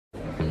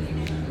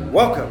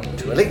Welcome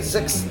to Elite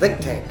Six Think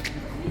Tank,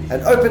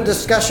 an open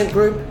discussion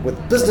group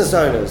with business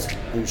owners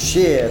who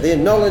share their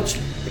knowledge,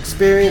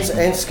 experience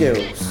and skills.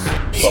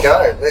 Let's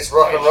go, let's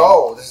rock and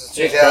roll. This is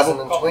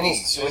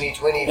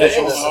 2020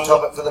 vision is the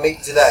topic for the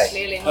meeting today.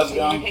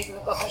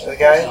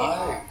 Okay.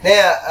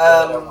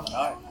 Now,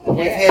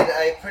 we've had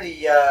a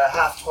pretty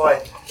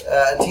half-tide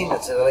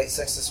attendance at Elite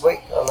Six this week,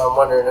 and I'm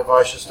wondering if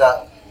I should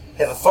have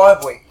a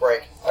 5-week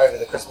break over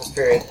the Christmas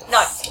period.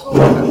 No.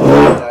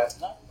 No,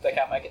 they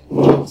can't make it.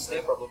 It's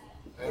their problem.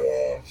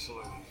 Yeah.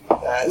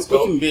 We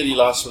can barely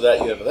last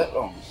without you over that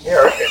long. Yeah,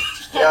 I reckon.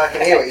 Yeah, I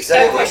can hear what you're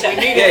saying.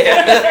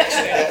 Yeah,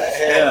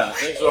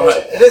 that's all right.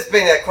 It has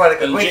been quite a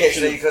good week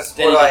actually, because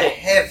what I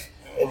have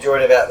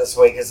enjoyed about this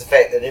week is the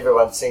fact that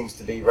everyone seems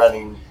to be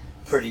running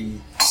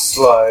pretty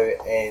slow,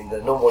 and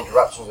the normal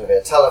interruptions of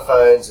our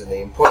telephones and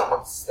the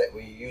appointments that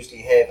we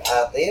usually have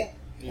aren't there.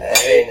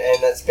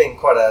 And it's been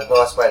quite a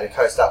nice way to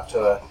coast up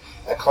to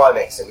a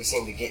climax that we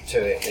seem to get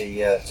to at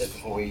the just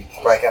before we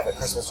break up at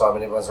Christmas time,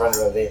 and everyone's running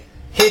around their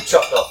head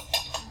chopped off,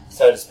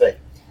 so to speak.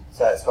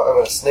 So I'm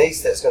going to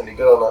sneeze. That's going to be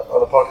good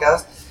on a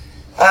podcast.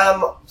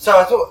 So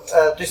I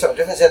thought do something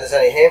different. So there's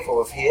only a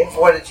handful of here.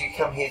 Why did you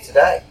come here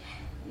today?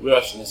 We're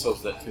asking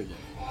ourselves that too.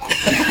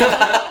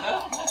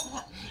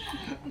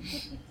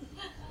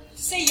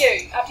 To see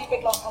you after your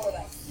big long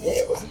holiday. Yeah,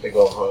 it was a big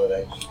long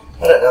holiday.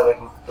 I don't know if I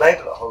can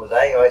label it a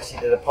holiday. I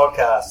actually did a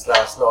podcast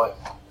last night,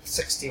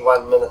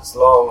 61 minutes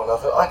long, and I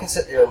thought I can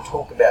sit there and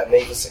talk about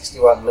me for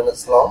 61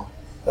 minutes long.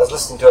 I was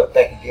listening to it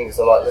back again because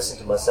I like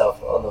listening to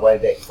myself on the way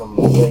back from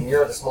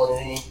Europe this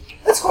morning.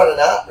 That's quite an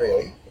art,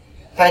 really.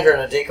 Painter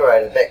and a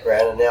decorator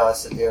background, and now I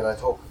sit there and I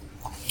talk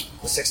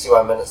for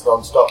 61 minutes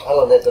non-stop.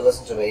 Helen had to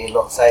listen to me and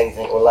not say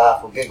anything or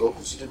laugh or giggle,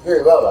 because she did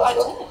very well last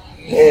night.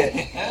 Yeah.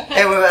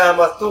 However,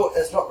 I thought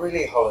it's not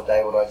really a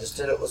holiday what I just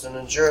did. It was an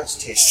endurance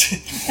test.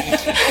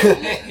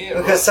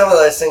 Because some of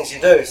those things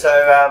you do.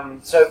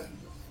 So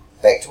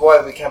back to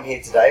why we come here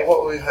today.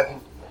 What were you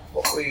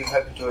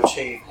hoping to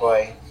achieve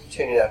by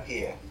turning up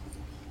here?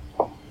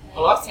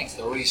 Well, I think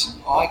the reason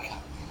I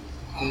come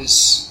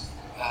is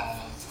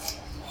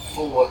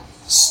for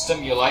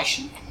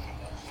stimulation.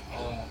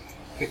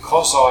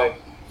 Because I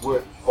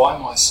work by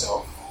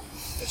myself,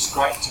 it's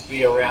great to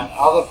be around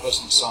other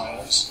business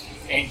owners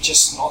and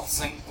just not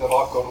think that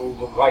I've got all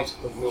the weight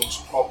of the world's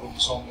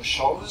problems on my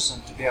shoulders,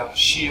 and to be able to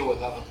share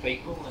with other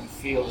people and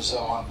feel as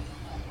though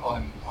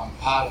I'm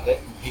part of it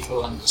and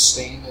people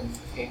understand, and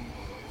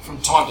from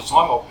time to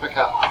time I'll pick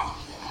up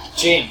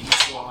gems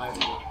that I'm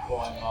able to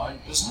apply in my own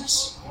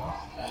business,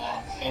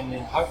 and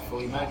then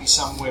hopefully maybe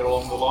somewhere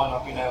along the line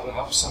I've been able to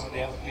help some of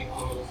the other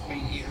people that have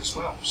been here as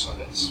well. So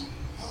that's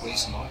the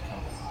reason I come.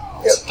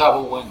 It's a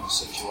double win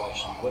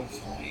situation, win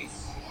for me.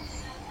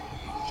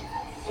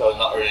 So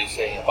not really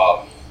saying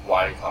about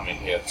why you're coming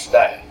here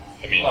today.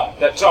 I mean, No,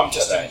 that's I'm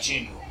just in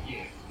general.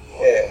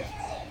 Yeah.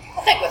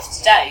 I think with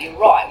today, you're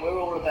right. We're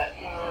all a bit.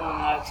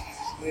 No,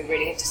 we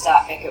really have to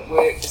start back at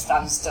work. The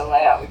sun's still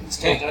out. We can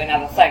still do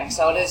another thing.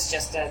 So it is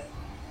just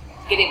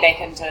getting back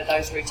into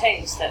those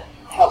routines that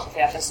help with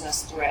our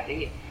business throughout the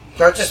year.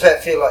 So I just about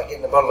feel like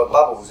getting a bottle of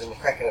bubbles and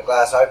cracking a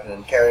glass open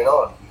and carrying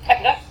on.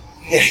 Okay.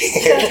 Yeah.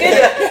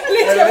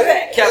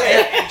 Let's go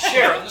back. And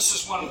Sharon, this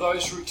is one of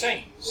those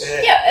routines.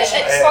 Yeah, it's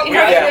you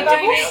know, Yeah. we're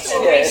doing to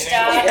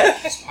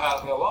restart. It's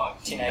part of our life.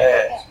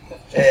 Yeah.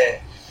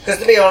 Because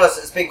to be honest,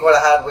 it's been quite a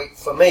hard week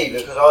for me,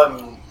 because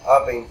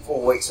I've been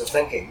 4 weeks of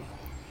thinking,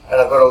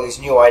 and I've got all these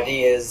new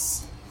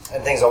ideas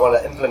and things I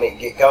want to implement and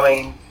get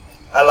going.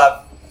 I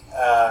love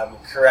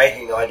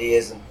creating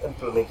ideas and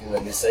implementing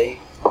them, you see.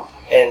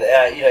 And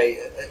I've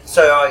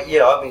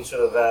been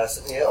sort of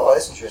sitting there. Oh,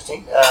 that's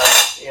interesting.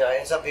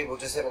 And some people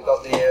just haven't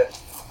got their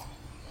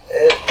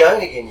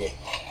going again yet.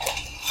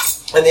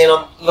 And then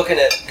I'm looking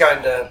at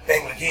going to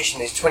Bangladesh,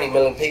 and there's 20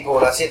 million people.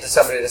 And I said to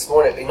somebody this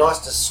morning, it'd be nice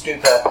to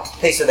scoop a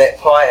piece of that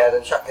pie out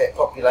and chuck that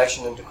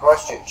population into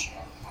Christchurch,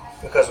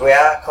 because we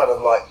are kind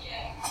of like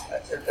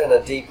in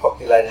a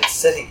depopulated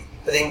city.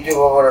 But then do we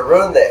want to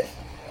ruin that?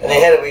 And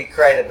then how do we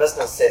create a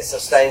business that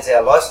sustains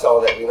our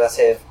lifestyle that we must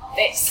have?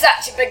 That's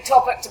such a big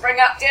topic to bring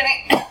up,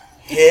 Danny.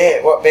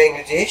 Yeah, what,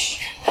 Bangladesh?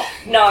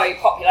 No,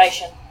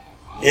 population.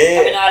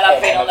 Yeah. I mean, I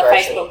love being on the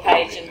Facebook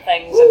page and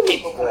things, and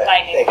people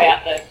complaining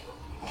about the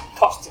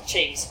cost of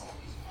cheese.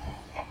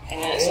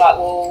 And then it's like,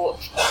 well,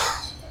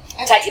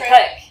 take your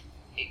pick.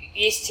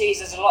 Yes,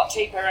 cheese is a lot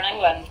cheaper in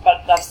England,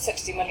 but there's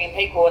 60 million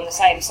people in the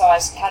same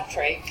size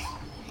country.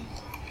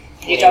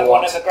 You don't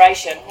want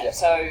immigration,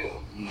 so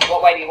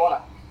what way do you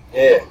want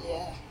Yeah. it?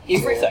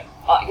 Everything.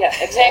 Yeah,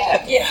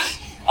 exactly. Yeah.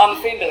 I'm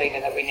a firm believer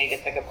that we need a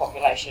bigger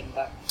population,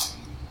 but...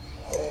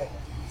 Yeah.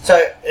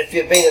 So, if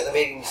you've been at the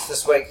meetings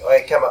this week,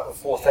 I came up with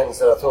 4 things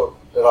that I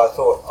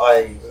thought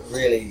I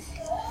really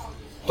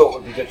thought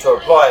would be good to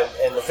apply.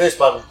 And the first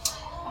one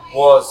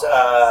was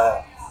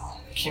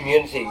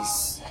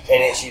communities,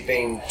 and actually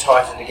being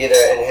tighter together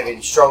and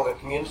having stronger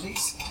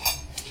communities.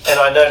 And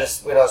I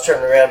noticed when I was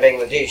travelling around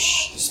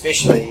Bangladesh,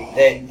 especially,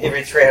 that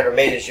every 300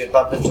 metres you'd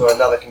bump into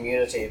another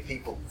community of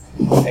people.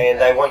 And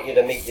they want you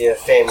to meet their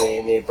family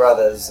and their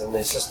brothers and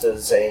their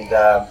sisters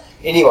and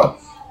anyone.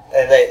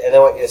 and they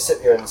want you to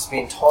sit there and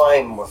spend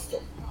time with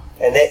them,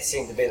 and that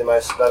seemed to be the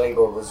most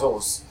valuable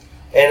resource.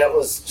 And it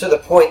was to the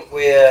point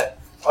where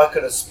I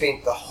could have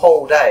spent the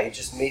whole day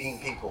just meeting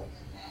people,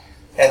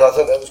 and I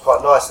thought that was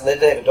quite nice. And they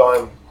didn't have a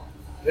dime,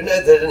 they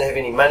didn't have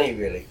any money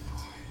really.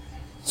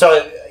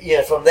 So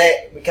from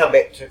that we come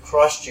back to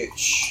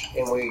Christchurch,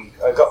 and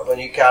I got my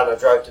new car and I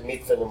drove to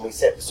Medford, and we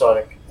sat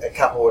beside a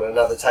couple at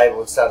another table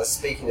and started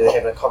speaking to them,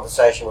 having a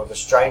conversation with a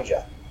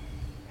stranger.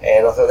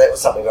 And I thought that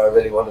was something I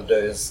really want to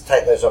do, is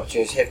take those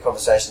opportunities, have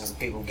conversations with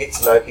people, get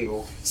to know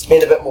people,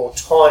 spend a bit more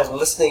time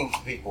listening to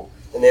people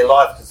in their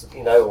life,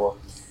 or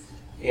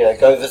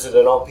go visit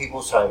an old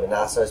people's home and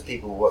ask those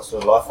people what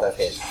sort of life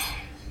they've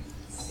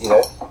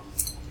had.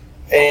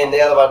 And the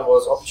other one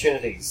was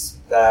opportunities.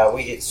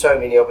 We get so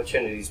many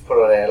opportunities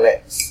put on our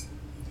laps,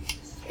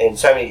 and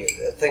so many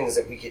things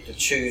that we get to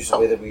choose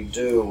whether we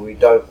do or we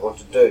don't want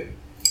to do.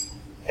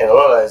 And a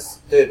lot of those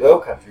third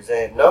world countries,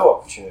 they have no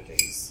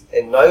opportunities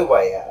and no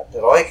way out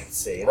that I could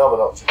see. And I'm an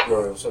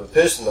entrepreneurial sort of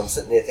person. I'm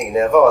sitting there thinking,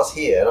 now if I was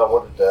here and I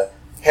wanted to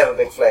have a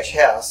big flash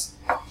house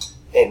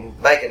and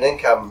make an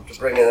income to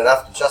bring in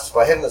enough to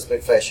justify having this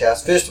big flash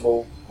house, first of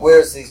all, where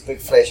is these big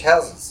flash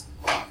houses?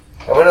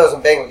 And when I was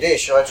in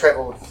Bangladesh, I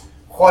travelled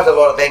quite a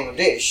lot of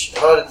Bangladesh,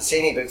 and I didn't see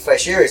any big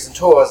flash areas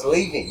until I was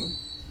leaving.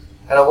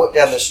 And I walked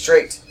down the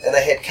street and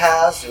they had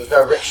cars. There was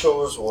no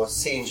rickshaws or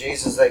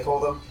CNGs as they call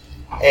them.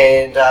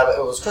 And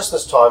it was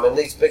Christmas time, and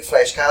these big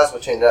flash cars were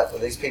turning up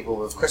with these people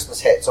with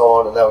Christmas hats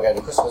on, and they were going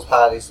to Christmas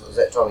parties. It was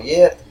that time of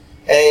year,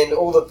 and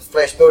all the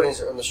flash buildings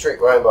that were on the street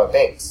were owned by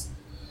banks.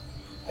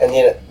 And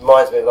then it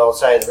reminds me of an old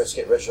saying, the rich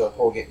get richer and the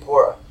poor get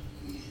poorer.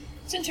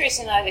 It's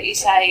interesting though that you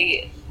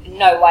say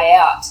no way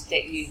out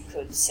that you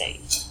could see.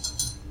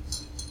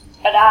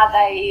 But are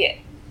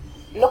they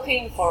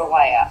looking for a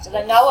way out? Do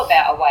they know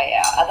about a way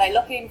out? Are they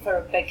looking for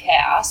a big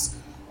house,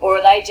 or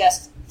are they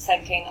just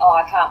thinking,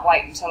 I can't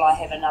wait until I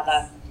have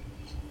another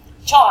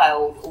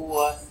child,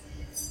 or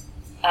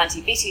Auntie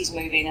Betty's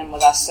moving in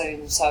with us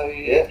soon, so so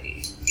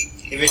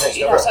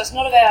it's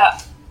not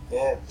about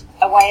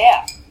a way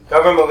out. I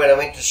remember when I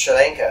went to Sri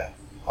Lanka,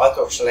 I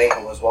thought Sri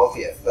Lanka was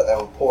wealthier, but they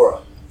were poorer.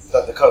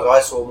 But because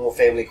I saw more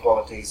family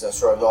qualities, I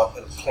saw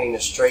cleaner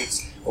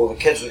streets, all the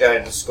kids were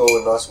going to school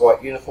in nice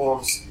white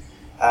uniforms.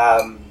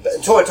 But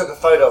until I took a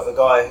photo of a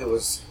guy who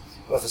was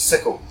with a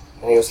sickle,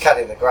 and he was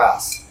cutting the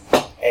grass.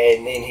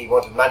 And then he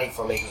wanted money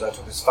from me because I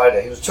took his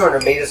photo. He was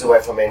 200 metres away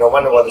from me, and I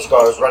wondered why this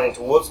guy was running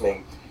towards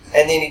me.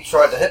 And then he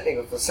tried to hit me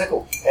with the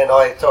sickle. And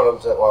I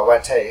told him I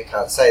won't tell you,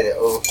 can't say that,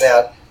 or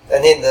loud.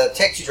 And then the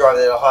taxi driver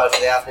that I hired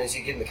for the afternoon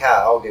said, get in the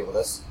car, I'll deal with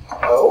this.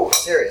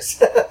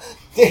 Serious.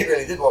 He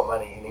really did want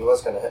money, and he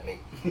was going to hit me.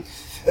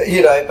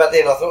 But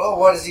then I thought,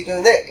 why is he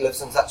doing that? He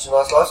lives in such a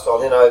nice lifestyle.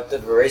 And then I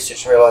did the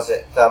research and realised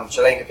that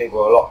Sri Lankan people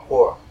were a lot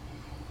poorer,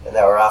 and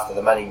they were after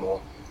the money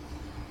more.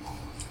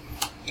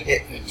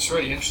 It's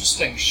really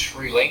interesting.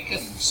 Sri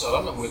Lankans, I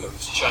don't know whether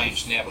it's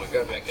changed now, but I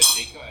go back a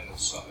decade or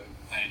so,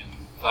 and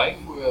they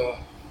were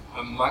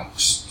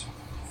amongst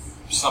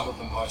some of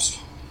the most,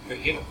 per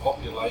head of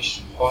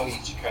population, highly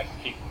educated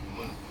people in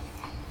the world.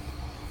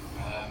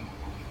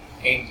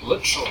 And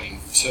literally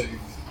to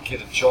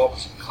get a job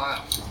as a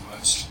clerk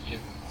almost, you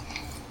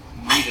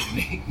needed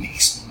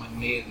next to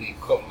near the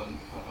equivalent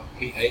of a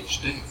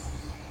PhD.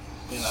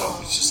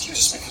 It's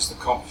just because the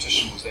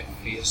competition was that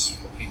fierce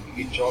for people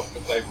to get jobs,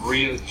 but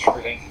Sri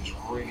Lankans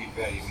really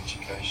value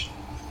education.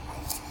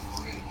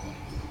 Really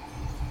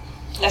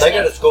value. They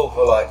go to school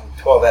for like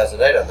 12 hours a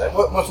day, don't they?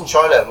 What's in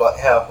China like?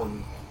 How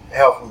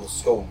often is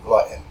school?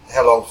 Like,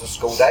 how long's the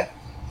school day?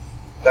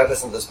 Don't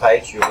listen to this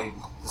page; you'll be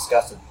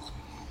disgusted.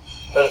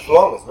 But it's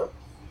long, isn't it?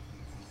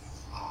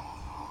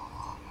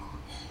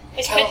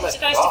 His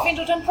goes to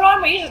Pendleton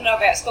Primary. He doesn't know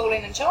about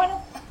schooling in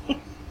China.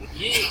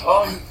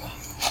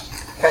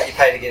 Can't you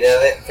pay to get out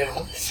of that,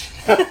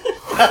 Pendleton?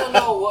 I don't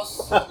know what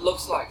it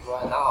looks like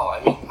right now.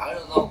 I mean, I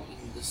don't know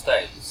in the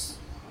States.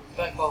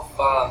 Back of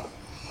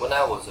when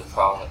I was a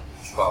child,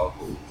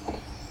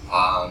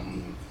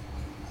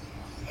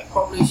 I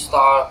probably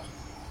start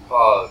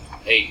about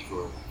 8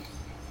 or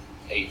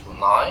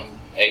 9,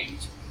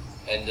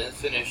 and then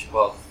finish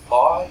about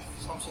 5,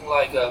 something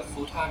like a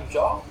full-time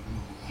job.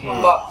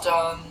 But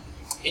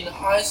in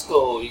high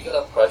school, you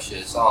gotta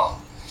pressures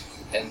on,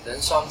 and then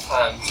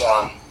sometimes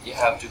you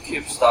have to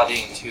keep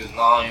studying till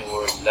 9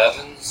 or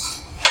 11,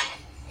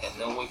 and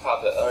then wake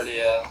up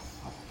earlier.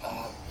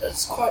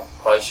 It's quite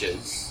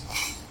precious,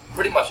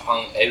 pretty much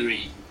on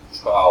every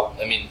child.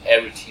 I mean,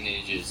 every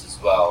teenagers as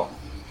well,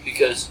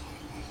 because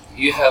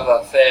you have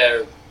a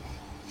fair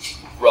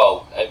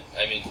road.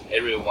 I mean,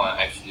 everyone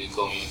actually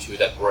going into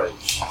that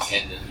bridge,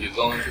 and then you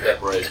go into that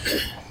bridge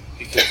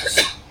because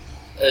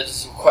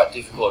it's quite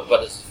difficult,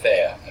 but it's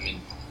fair. I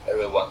mean,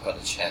 everyone got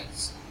a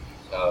chance.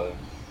 So,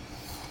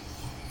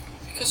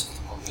 because of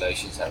the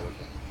populations and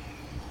everything.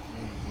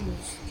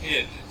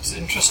 Yeah, it's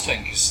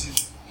interesting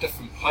because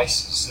different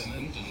places in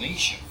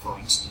Indonesia, for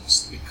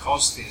instance,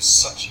 because there's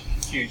such a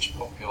huge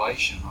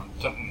population, I'm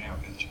thinking now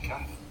about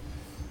Jakarta,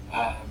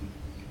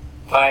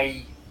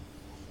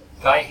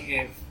 they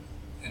have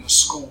in a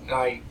school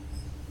day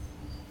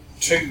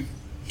two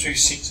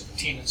sets of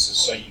attendances.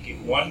 So you get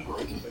one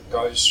group that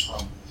goes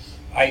from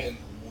 8 in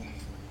the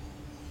morning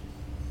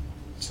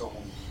till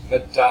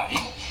midday,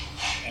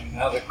 and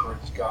another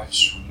group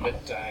goes from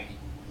midday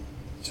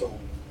till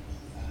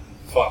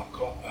 5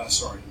 o'clock.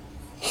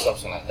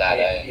 Something like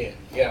that.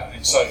 Yeah.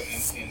 And so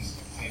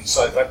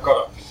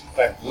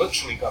they've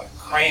literally got to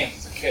cram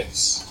the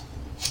kids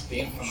the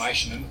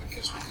information in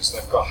because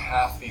they've got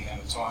half the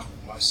amount of time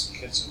that most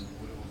kids in the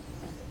world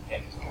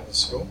have to go to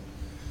school.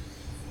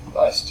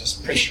 It's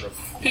just pressure of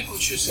people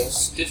choosing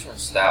different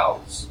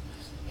styles,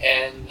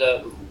 and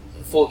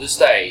for these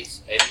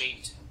days, I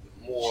meet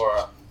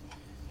more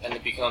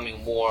and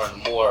becoming more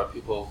and more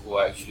people who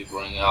are actually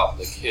bringing out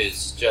the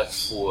kids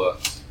just for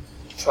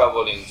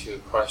traveling to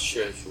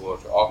Christchurch or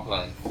to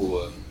Auckland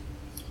for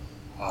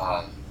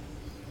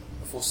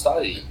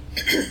study,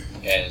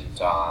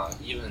 and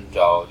even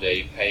though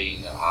they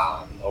paying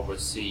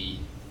overseas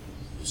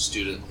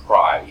student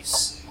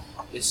price,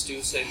 they're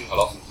still saving a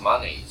lot of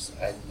money.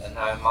 And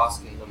I'm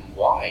asking them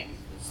why,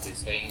 because they're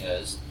saying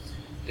is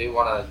they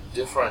want a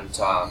different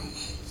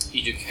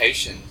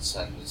educations,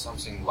 and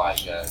something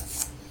like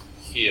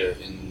here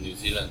in New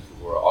Zealand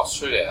or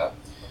Australia,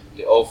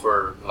 they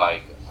offer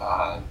like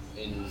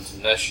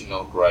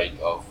international grade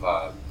of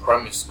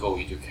primary school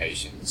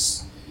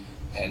educations,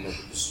 and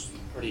it's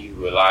pretty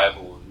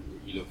reliable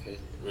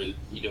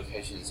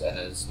educations, and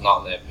there's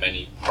not that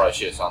many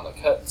pressures on the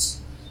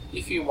kids.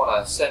 If you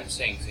want the same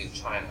things in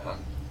China,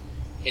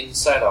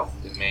 inside of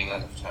the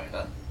mainland of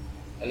China,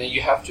 and then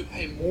you have to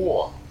pay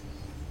more.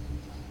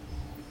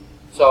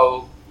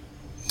 So,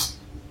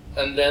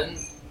 and then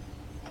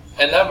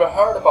I never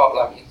heard about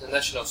like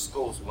international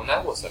schools when I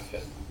was a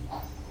kid,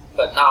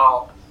 but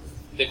now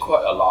they're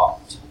quite a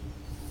lot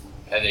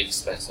and they're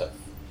expensive.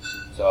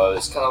 So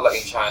it's kind of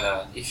like in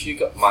China, if you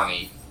got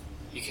money,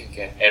 you can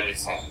get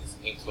everything,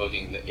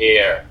 including the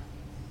air.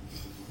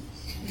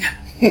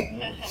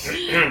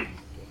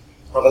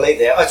 I believe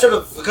that.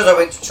 Because I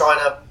went to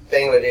China,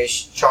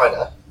 Bangladesh,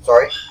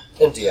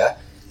 India,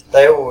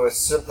 they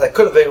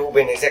could have all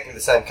been exactly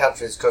the same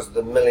countries because of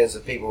the millions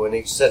of people in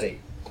each city.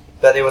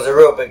 But there was a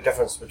real big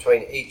difference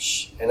between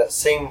each, and it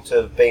seemed to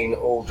have been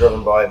all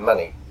driven by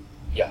money.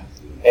 Yeah.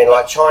 And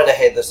like China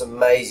had this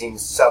amazing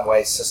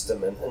subway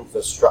system and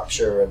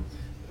infrastructure and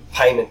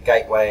payment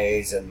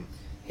gateways, and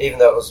even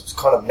though it was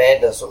kind of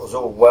madness, it was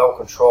all well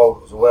controlled.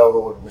 It was a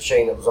well-ordered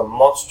machine. It was a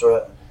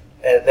monster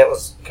that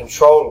was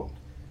controlled.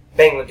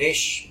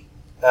 Bangladesh,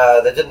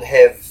 they didn't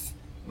have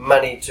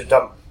money to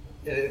dump.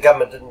 The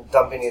government didn't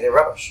dump any of their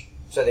rubbish,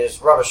 so there's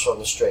rubbish on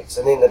the streets.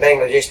 And then the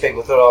Bangladesh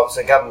people thought, oh, it's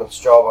the government's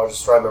job, I'll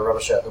just throw my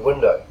rubbish out the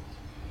window.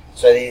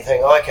 So then you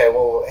think, okay,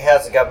 well,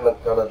 how's the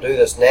government going to do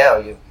this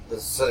now? The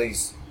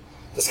city's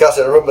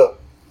discussing. I remember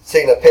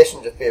seeing a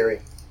passenger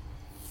ferry,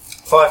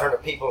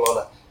 500 people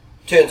on it,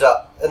 turns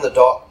up in the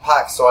dock,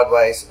 parks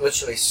sideways,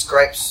 literally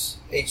scrapes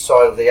each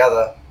side of the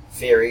other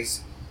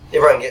ferries.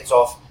 Everyone gets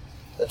off.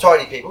 They're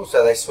tidy people,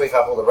 so they sweep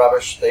up all the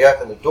rubbish. They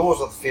open the doors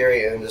of the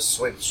ferry and just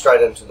sweep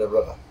straight into the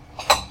river.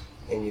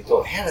 And you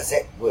thought, how does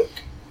that work?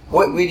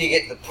 Where do you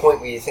get to the point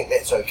where you think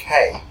that's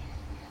okay?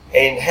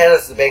 And how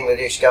is the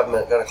Bangladesh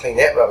government going to clean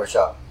that rubbish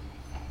up?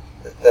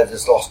 They've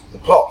just lost the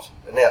plot,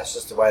 and now it's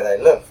just the way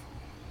they live.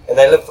 And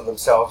they live for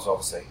themselves,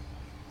 obviously.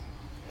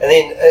 And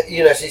then, so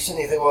you sit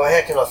there and think, well,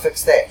 how can I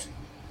fix that?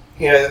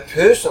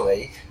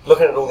 Personally,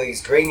 looking at all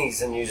these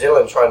greenies in New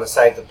Zealand trying to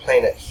save the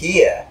planet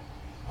here,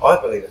 I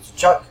believe it's a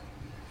joke.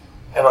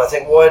 And I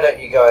think, why don't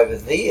you go over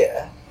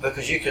there?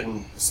 Because you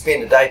can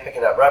spend a day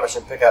picking up rubbish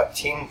and pick up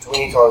 10,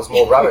 20 times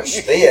more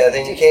rubbish there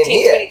than you can 10,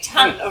 here. 20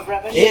 tonne of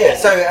rubbish. Yeah,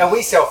 so are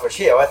we selfish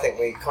here? I think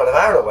we kind of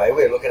are in a way.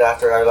 We're looking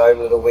after our own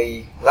little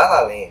wee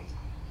la-la land.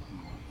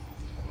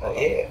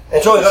 Yeah.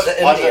 Until we got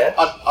to India.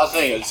 I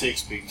think it's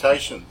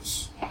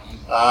expectations.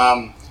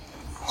 I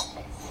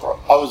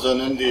was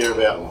in India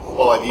about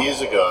 5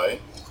 years ago,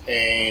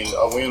 and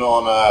I went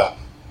on a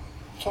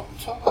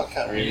I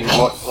can't remember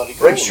what bloody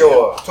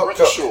rickshaw.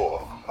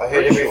 Rickshaw. I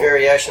heard every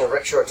variation of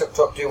rickshaw.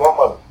 Tuk-tuk. Do you want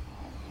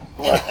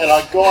one? And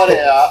I got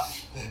out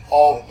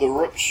of the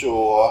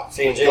rickshaw.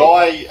 CNG. The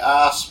guy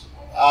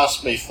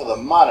asked me for the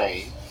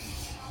money,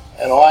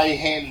 and I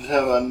handed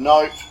him a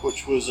note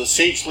which was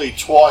essentially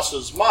twice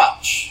as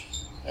much.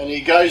 And he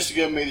goes to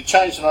give me the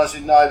change, and I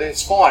said, no,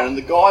 that's fine. And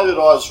the guy that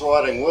I was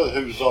riding with,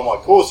 who was on my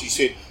course, he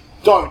said,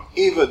 don't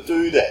ever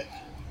do that.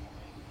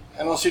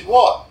 And I said,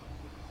 what?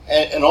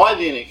 And I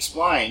then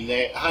explained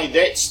that, hey,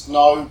 that's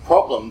no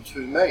problem to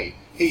me.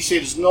 He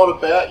said, it's not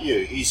about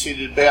you. He said,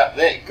 about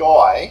that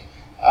guy,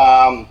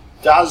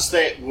 does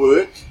that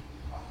work,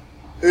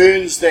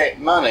 earns that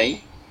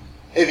money.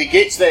 If he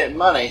gets that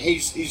money,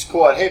 he's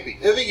quite happy.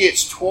 If he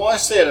gets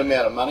twice that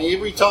amount of money,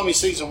 every time he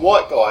sees a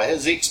white guy,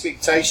 his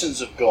expectations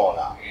have gone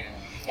up.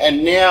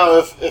 And now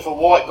if a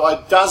white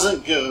guy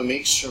doesn't give him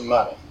extra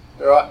money,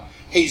 right,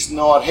 he's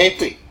not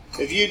happy.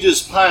 If you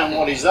just pay him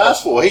what he's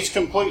asked for, he's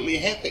completely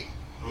happy.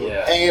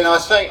 Yeah. And I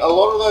think a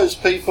lot of those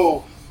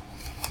people,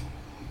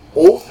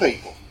 all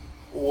people,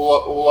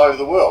 all over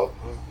the world.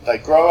 They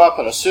grow up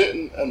in a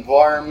certain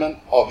environment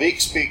of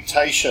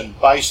expectation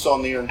based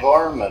on their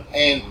environment.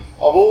 And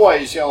I've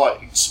always,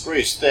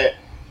 expressed that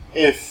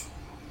if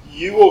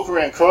you walk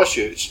around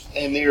Christchurch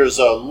and there is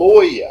a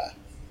lawyer,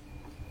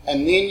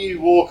 and then you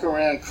walk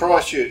around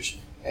Christchurch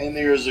and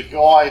there is a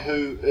guy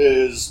who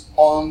is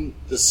on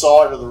the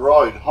side of the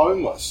road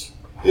homeless,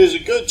 there's a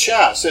good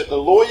chance that the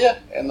lawyer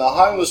and the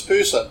homeless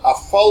person are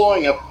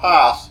following a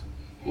path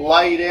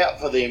laid out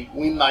for them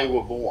when they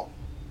were born.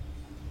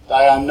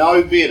 They are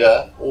no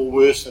better or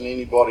worse than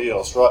anybody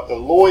else, right? The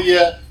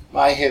lawyer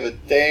may have a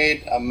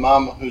dad, a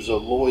mum who's a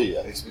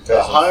lawyer.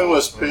 The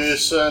homeless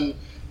person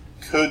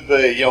could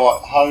be,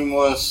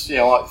 homeless,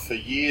 for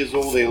years,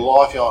 all their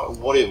life,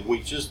 whatever.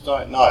 We just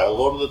don't know. A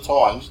lot of the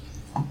times,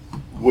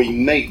 we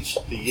meet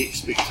the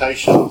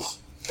expectations.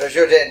 Does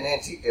your dad and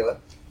Nancy do it?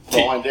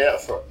 Find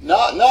out for it.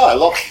 No.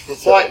 Look,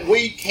 it's like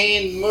we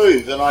can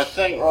move, and I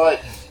think,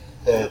 right,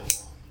 the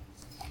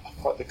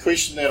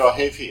question that I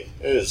have here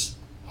is,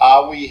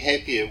 are we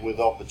happier with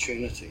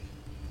opportunity?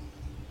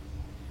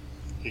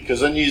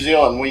 Because in New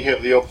Zealand we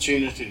have the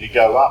opportunity to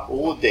go up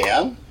or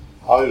down.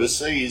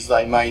 Overseas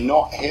they may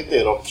not have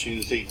that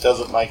opportunity. It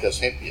doesn't make us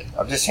happier.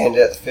 I've just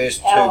handed out the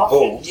first two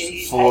bulls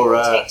for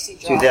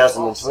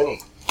 2020.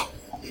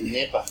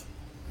 Never.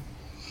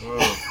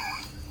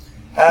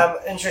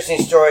 Interesting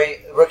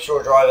story. The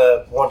rickshaw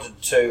driver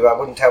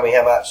wouldn't tell me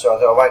how much, so I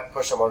thought I won't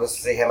push him on this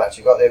to see how much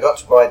he got there. I got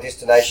to my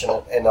destination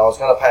and I was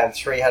going to pay him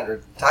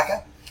 300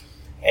 taka.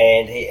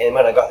 And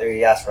when I got there,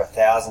 he asked for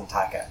 1,000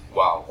 taka.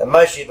 Wow. The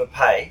most you ever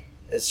pay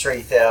is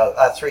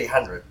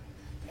 300.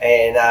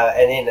 And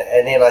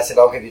then I said,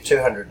 I'll give you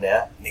 200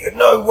 now. And he goes,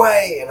 no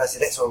way. And I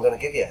said, that's what I'm going to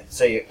give you.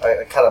 So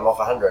I cut him off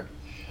 100.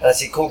 And I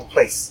said, call the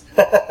police.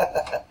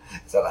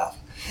 So I laughed.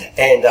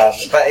 And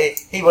but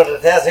he wanted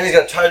 1,000. He was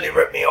going to totally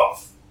rip me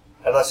off.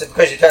 And I said,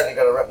 because you're totally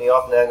going to rip me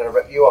off, now I'm going to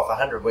rip you off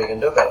 100. What are you going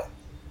to do about it?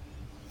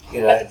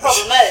 But the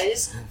problem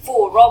is,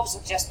 4 Robs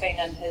have just been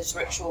in his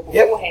rickshaw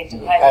beforehand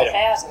and paid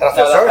 1,000. And I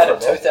feel sorry for him.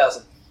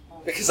 2,000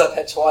 because I've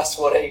had twice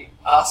what he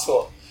asked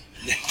for.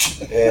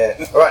 Yeah.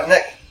 All right,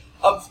 Nick.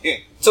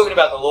 Talking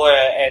about the lawyer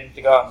and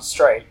the guy on the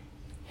street,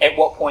 at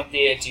what point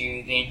there do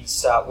you then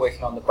start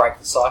working on the break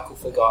the cycle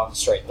for the guy on the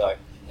street, though?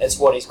 It's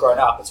what he's grown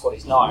up, it's what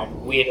he's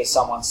known. Where does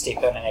someone step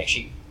in and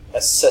actually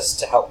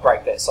assist to help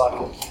break that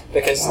cycle?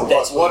 Because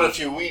that's what if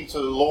you went to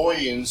the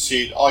lawyer and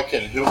said, I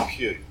can help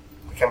you?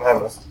 Become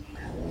homeless.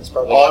 I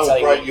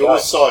will break your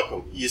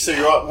cycle. You see,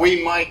 right?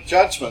 We make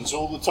judgments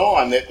all the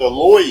time that the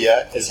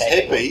lawyer is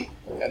happy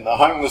and the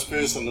homeless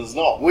person is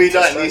not. We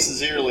don't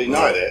necessarily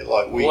know that.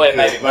 Like we could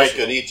make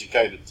an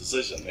educated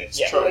decision. That's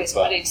true. He's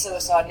committing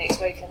suicide next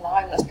week, and the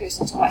homeless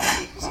person's quite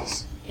happy because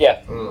he's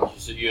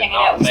So you're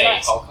not me.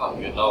 How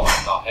come you know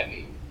I'm not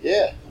happy?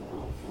 Yeah.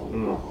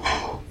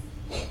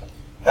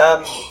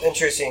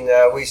 Interesting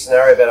wee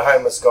scenario about a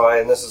homeless guy,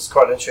 and this is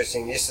quite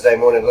interesting. Yesterday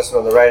morning, listening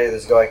on the radio,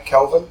 there's a guy,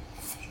 Kelvin.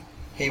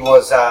 He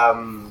was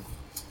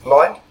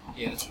blind,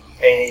 and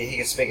he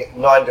could speak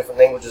 9 different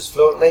languages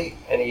fluently,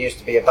 and he used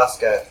to be a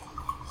busker,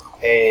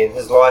 and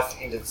his life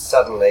ended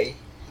suddenly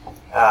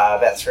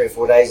about 3 or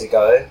 4 days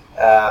ago,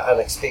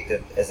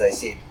 unexpected, as they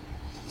said.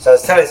 So I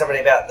was telling somebody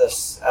about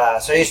this.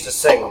 So he used to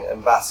sing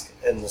and busk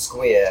in the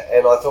square,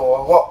 and I thought,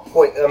 well, at what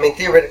point? I mean,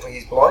 theoretically,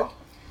 he's blind,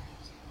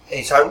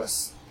 he's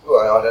homeless.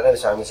 Well, I don't know if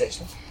he's homeless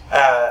actually.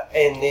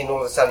 And then all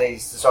of a sudden,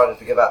 he's decided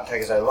to give up and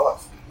take his own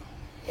life.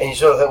 And you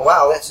sort of think,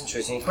 wow, that's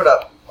interesting. He put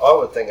up, I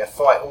would think, a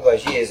fight all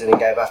those years and then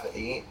gave up at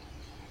the end.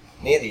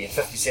 Near the end,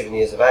 57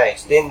 years of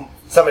age. Then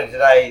somebody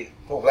today,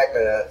 Paul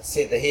Blackler,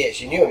 said that he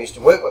actually knew him, used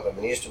to work with him,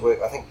 and he used to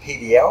work, I think,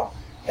 PDL,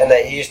 and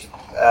he used to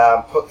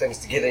put things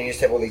together. He used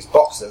to have all these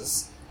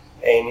boxes,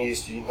 and he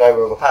used to know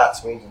where all the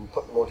parts went and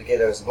put them all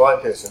together as a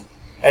blind person.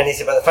 And he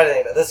said, but the funny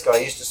thing about this guy,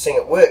 he used to sing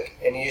at work,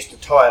 and he used to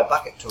tie a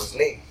bucket to his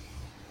leg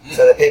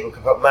so that people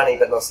could put money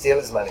but not steal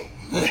his money.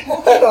 And I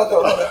thought,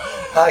 what a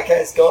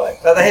hard-case guy.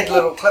 But they had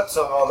little clips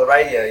of him on the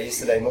radio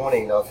yesterday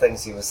morning of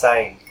things he was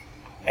saying.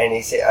 And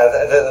he said,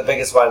 the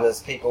biggest one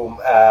is people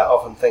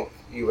often think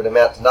you would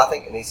amount to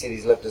nothing, and he said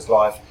he's lived his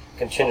life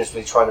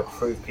continuously trying to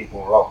prove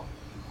people wrong.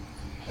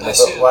 And I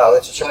thought, wow,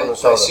 that's a chip on the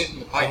shoulder. They said in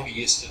the paper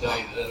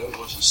yesterday that it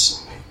was a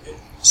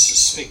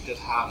suspected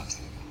heart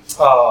attack.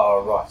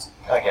 Oh, right.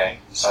 Okay.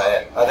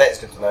 Oh, that's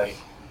good to know.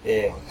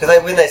 Yeah.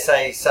 Because when they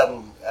say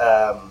sudden,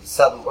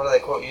 what do they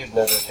call it? You'd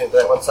know the term for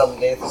that one, sudden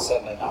death?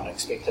 Sudden and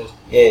unexpected.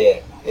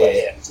 Yeah.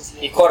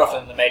 Quite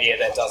often in the media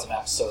that does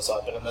amount to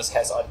suicide, but in this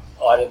case I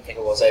didn't think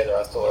it was either.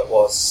 I thought it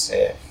was.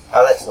 Yeah.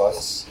 Oh, that's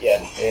nice.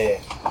 Yeah.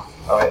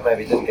 Oh, right,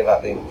 maybe he didn't give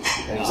up then.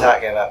 And his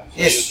heart gave up.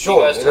 Yes, you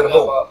sure. guys talking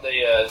about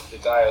the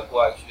guy who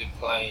actually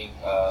playing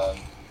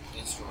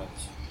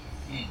instruments?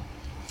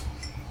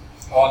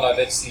 Oh no,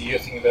 that's the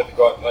thing about the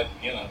guy who played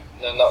piano.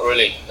 No, not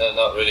really. No,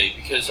 not really.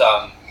 Because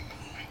I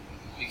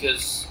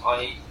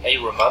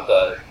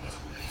remember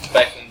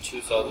back in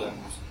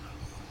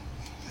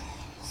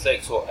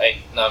 2006 or 8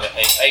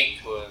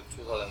 or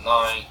 2009,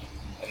 I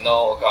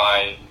know a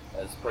guy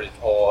that's pretty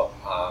tall,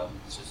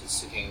 just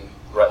sitting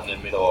right in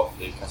the middle of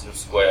the Castle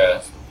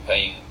Square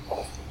playing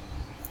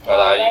But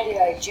I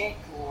Radio Jack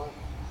or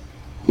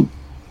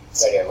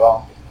Radio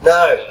Wrong.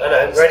 No,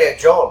 Radio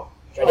John.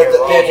 Radio Lived at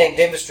Ron. 13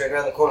 Denver Street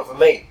around the corner from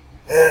me.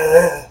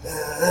 not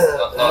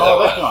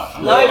that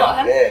one. no, not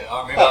him. Yeah. I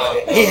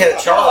remember. He had a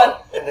child,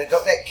 and they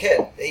got that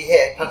kid. He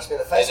had punched me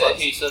in the face And then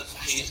once.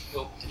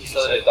 he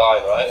suddenly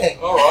died, right?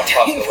 All right.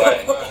 Passed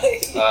away.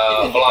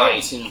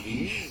 Blind.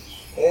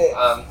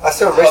 Yeah. I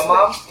still Her arrested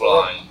mom's him.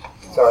 blind,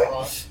 Sorry.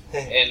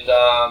 and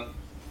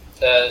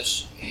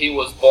he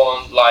was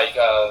born like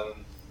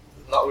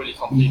not really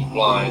completely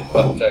blind,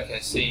 but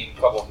can see a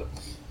couple of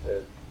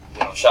the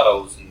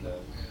shadows and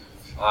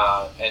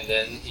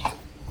then he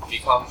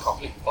become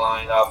completely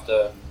blind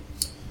after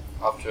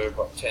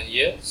about 10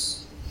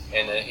 years,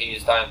 and then he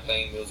started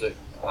playing music.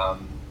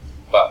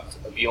 But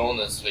to be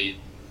honestly,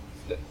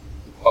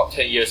 about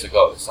 10 years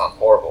ago, it sounds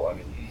horrible. I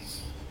mean, to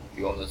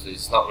be honest,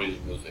 it's not really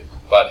music,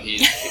 but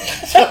he's.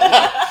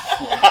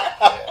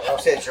 I'll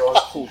say it, George.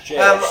 All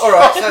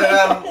right,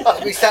 so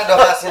we started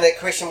off asking that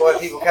question why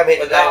people come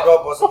here today.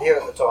 Rob wasn't here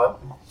at the time.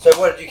 So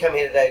why did you come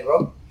here today,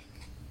 Rob?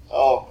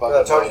 Oh,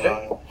 I told you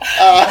to.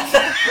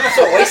 That's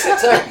what we said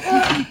too.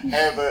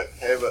 Habit.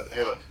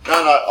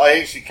 No, I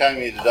actually came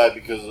here today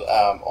because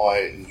I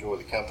enjoy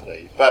the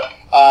company. But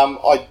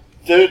I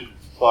did,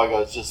 I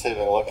was just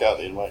having a look out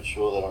there and make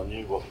sure that I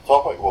knew what the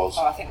topic was.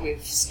 Oh, I think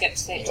we've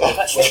skipped that topic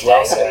Well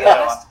today, to said, be that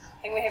honest. I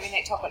think we're having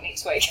that topic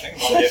next week.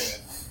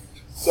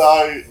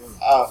 So,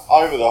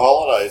 over the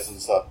holidays and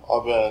stuff,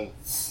 I've been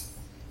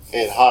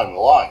at home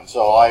alone.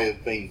 So I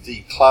have been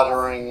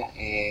decluttering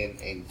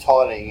and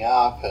tidying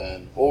up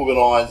and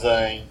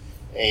organising.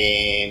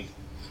 And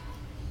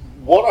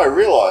what I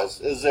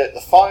realised is that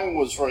the phone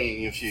was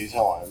ringing a few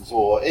times,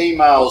 or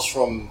emails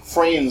from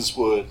friends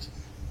would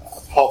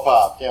pop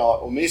up,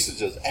 or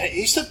messages, and it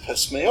used to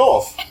piss me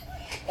off.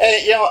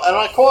 And and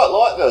I quite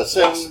like this.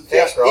 And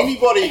Thanks, Rob.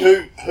 anybody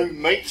who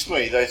meets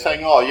me, they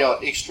think, "Oh,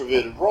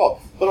 extroverted Rob,"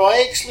 but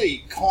I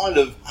actually kind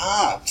of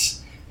aren't.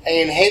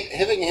 And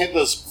having had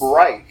this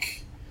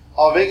break,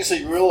 I've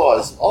actually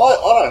realised I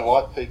don't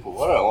like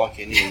people. I don't like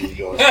any of you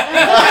guys.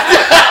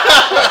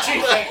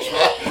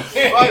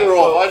 Bugger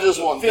off, I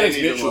just want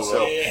Danny to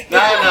myself. No.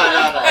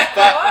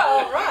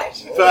 Oh, right.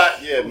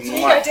 But yeah,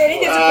 Danny,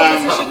 there's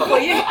a proposition for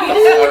you.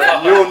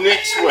 you're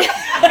next week.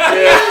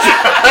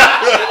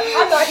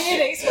 I'm not here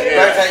next week.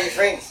 Don't take your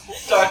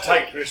friends. Don't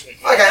take Christmas.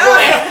 Okay,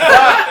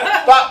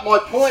 well, But my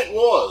point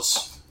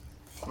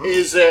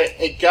is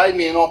that it gave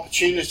me an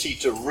opportunity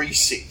to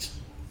reset.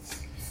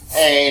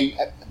 And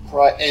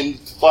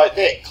like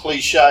that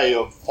cliche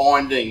of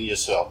finding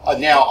yourself.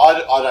 Now,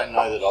 I don't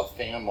know that I've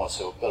found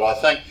myself, but I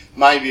think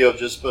maybe I've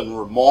just been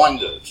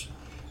reminded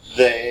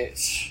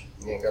that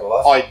you ain't got a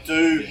life. I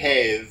do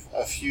have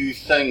a few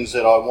things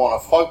that I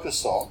want to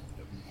focus on.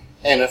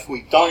 And if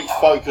we don't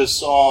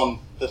focus on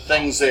the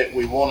things that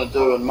we want to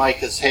do and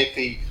make us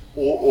happy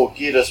or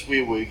get us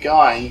where we're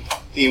going,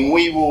 then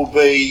we will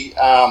be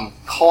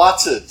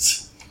cluttered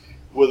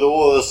with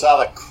all this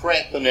other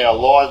crap in our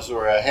lives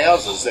or our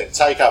houses that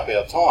take up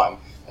our time.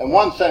 And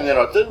one thing that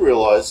I did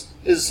realise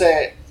is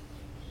that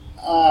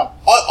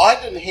I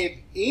didn't have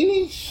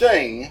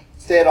anything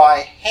that I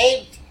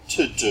had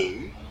to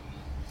do,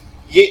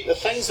 yet the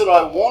things that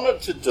I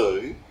wanted to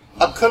do,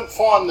 I couldn't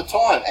find the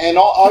time. And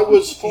I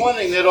was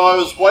finding that I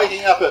was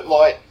waking up at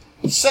like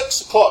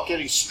 6 o'clock,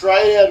 getting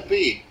straight out of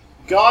bed,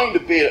 going to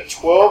bed at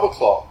 12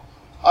 o'clock,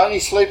 only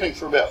sleeping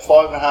for about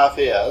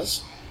 5.5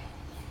 hours,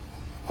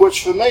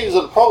 which for me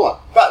isn't a problem.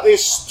 But there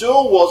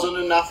still wasn't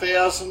enough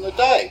hours in the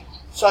day.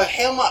 So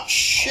how much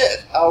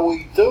shit are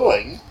we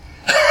doing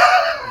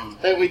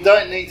that we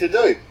don't need to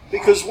do?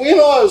 Because when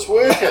I was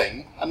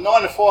working a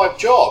 9-to-5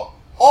 job,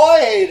 I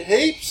had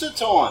heaps of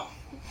time.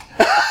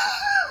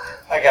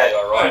 Okay,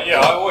 right. Yeah,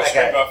 I always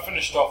remember I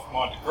finished off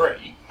my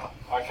degree, but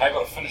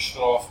I finished it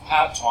off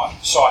part-time,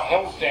 so I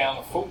held down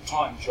a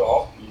full-time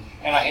job,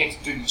 and I had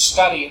to do my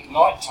study at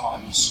night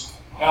times,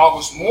 and I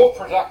was more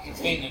productive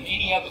then than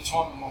any other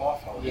time in my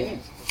life I did.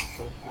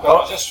 But I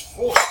was just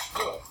forced to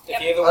do it.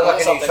 If you ever I'd like want a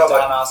new something topic.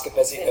 done, ask a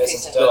busy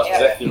person to do it.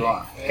 Exactly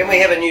right. Can we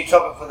have a new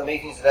topic for the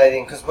meeting today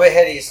then? Because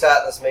how do you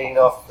start this meeting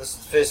off? This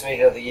is the first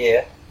meeting of the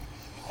year.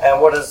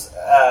 And what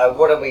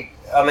are we,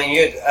 I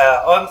mean,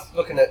 I'm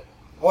looking at,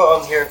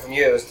 what I'm hearing from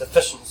you is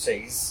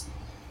deficiencies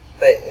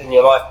that in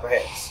your life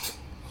perhaps.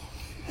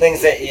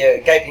 Things that you're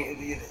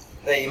gaping,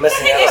 that you're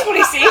missing out That's on. what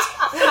he said.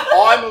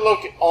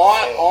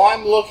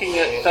 I'm looking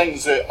at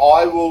things that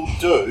I will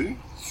do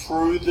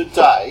through the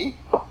day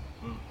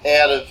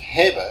out of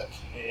habit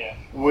Yeah.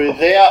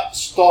 without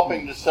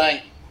stopping to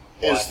think,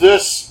 is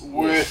this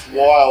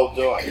worthwhile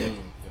doing?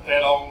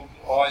 That old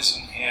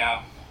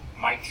Eisenhower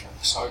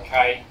matrix,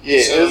 okay?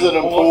 Yeah, So is it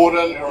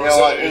important? or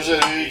Is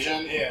it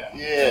urgent? Yeah.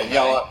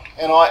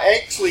 And I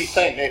actually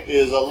think that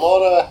there's a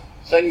lot of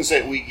things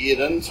that we get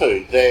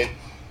into that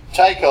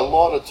take a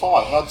lot of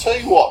time. And I'll tell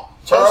you what,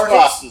 Priorities.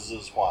 Toastmasters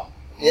is one.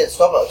 Yeah,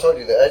 stop it. I told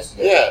you that ages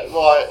ago. Yeah,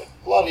 like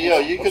Bloody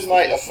hell, you could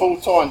make a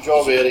full-time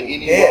job out of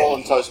any role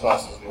in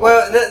Toastmasters.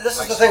 Well, this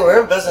is the thing.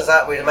 We're in business,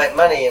 aren't we, to make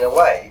money in a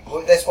way.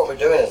 That's what we're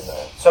doing, isn't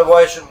it? So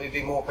why shouldn't we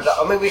be more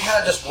productive? I mean, we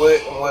can't just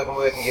work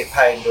and get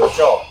paid and do a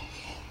job.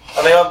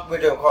 I mean,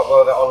 we're doing quite well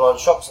with our online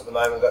shops at the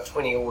moment. We've got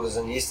 20 orders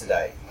in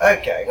yesterday.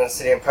 Okay, I'm going to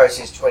sit here and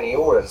process 20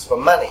 orders for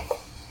money.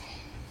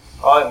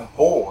 I'm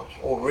bored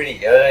already.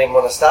 I don't even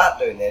want to start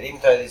doing that,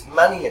 even though there's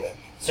money in it.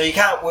 So you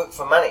can't work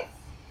for money.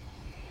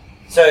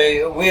 So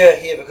we're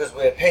here because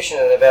we're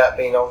passionate about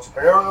being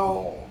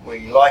entrepreneurial.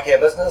 We like our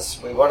business.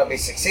 We want to be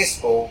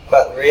successful.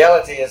 But the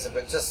reality is,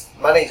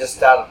 if money just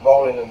started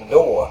rolling in the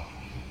door,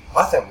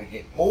 I think we'd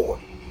get bored.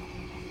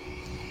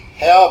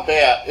 How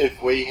about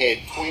if we had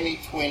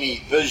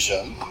 2020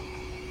 vision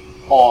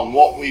on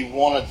what we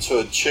wanted to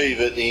achieve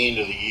at the end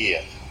of the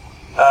year?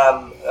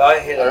 I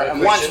had a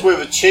and once we've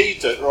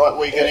achieved it, right,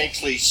 we can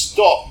actually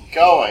stop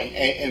going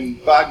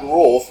and bugger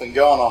off and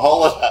go on a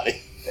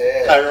holiday.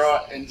 Yeah.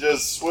 Right, and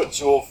just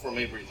switch off from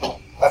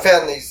everything. I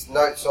found these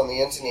notes on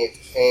the internet,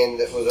 and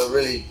it was a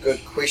really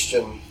good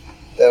question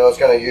that I was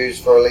going to use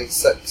for Elite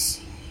 6.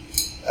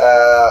 And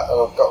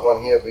I've got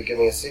one here, but give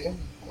me a second.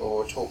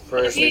 Or talk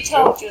first. If you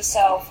told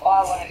yourself,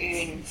 I want to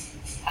earn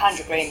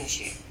 100 grand this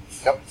year.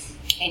 Yep.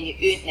 And you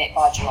earned that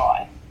by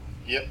July.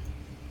 Yep.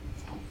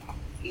 Are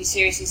you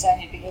seriously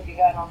saying you'd be happy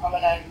going on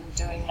holiday and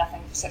doing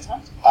nothing for 6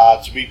 months?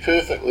 To be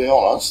perfectly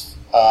honest,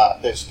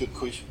 that's a good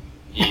question.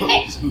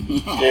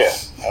 Yeah,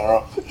 all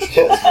right.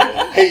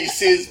 He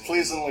says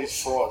pleasantly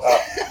surprised.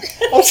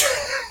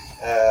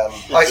 Okay.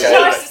 Nice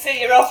to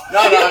see you, Rob.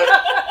 No,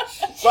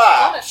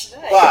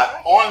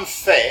 but I'm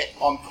fat.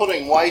 I'm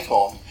putting weight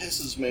on.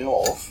 Pisses me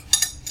off,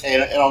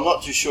 and I'm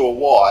not too sure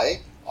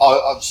why.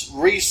 I've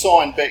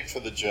re-signed back for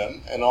the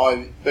gym, and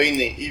I've been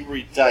there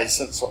every day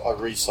since I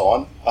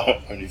re-signed.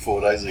 Only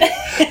 4 days ago.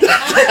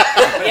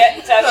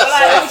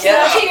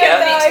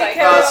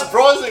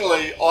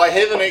 Surprisingly, I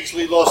haven't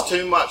actually lost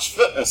too much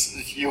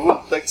fitness. You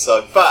wouldn't think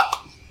so, but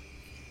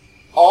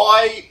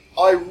I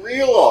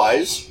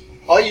realise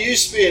I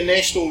used to be a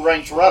national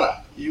ranked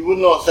runner. You would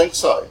not think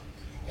so,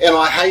 and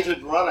I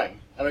hated running.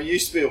 And I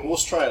used to be a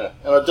horse trainer,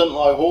 and I didn't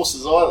like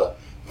horses either.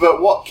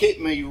 But what kept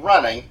me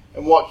running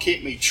and what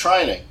kept me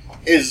training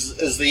is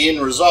the end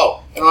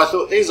result. And I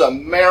thought, there's a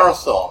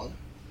marathon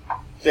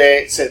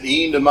that's at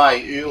the end of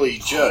May, early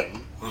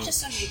June.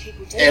 Just so many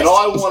people do. And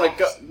I want to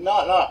go.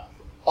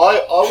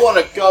 I want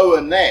to go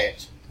in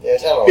that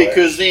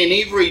because then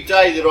every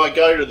day that I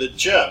go to the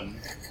gym,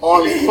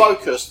 I'm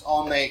focused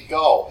on that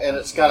goal, and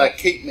it's going to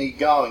keep me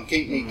going.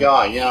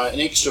 You know, an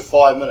extra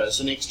 5 minutes,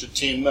 an extra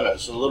 10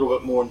 minutes, a little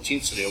bit more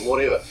intensity or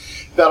whatever.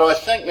 But I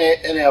think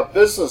that in our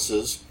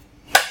businesses,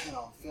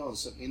 I'm feeling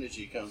some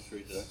energy coming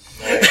through today.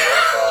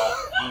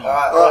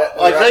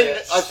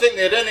 I think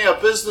that in our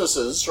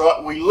businesses,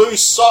 right, we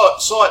lose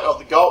sight of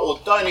the goal, or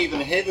don't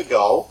even have a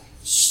goal,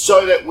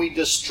 so that we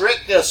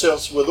distract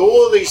ourselves with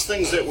all of these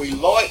things that we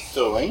like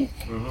doing,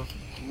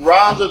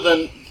 rather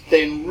than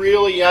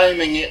really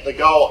aiming at the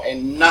goal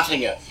and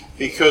nutting it.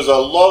 Because a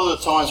lot of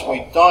the times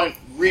we don't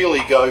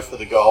really go for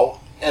the goal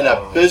in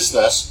a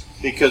business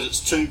because it's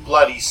too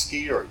bloody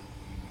scary.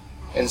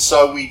 And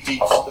so we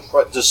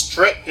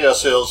distract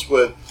ourselves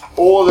with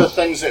all the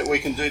things that we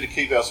can do to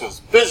keep ourselves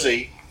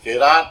busy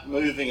that aren't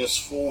moving us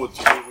forward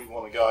to where we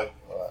want to go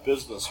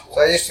business-wise.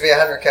 So I used to be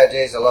 100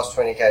 kgs, I lost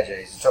 20 kgs.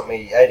 It took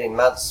me 18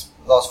 months,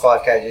 lost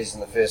 5 kgs in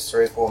the first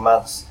 3 or 4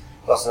 months,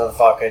 lost another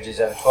 5 kgs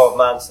over 12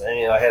 months,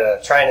 and I had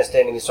a trainer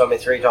standing beside me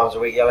 3 times a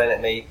week yelling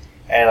at me,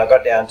 and I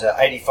got down to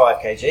 85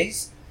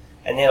 kgs,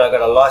 and then I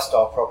got a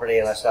lifestyle property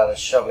and I started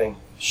shoveling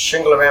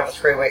shingle around for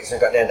 3 weeks and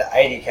got down to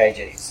 80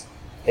 kgs.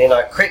 Then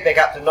I crept back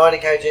up to 90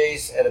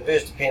 kgs, and a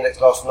burst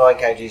appendix, lost 9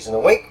 kgs in a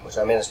week, which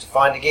I managed to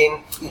find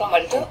again.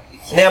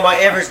 Now my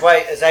average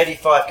weight is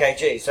 85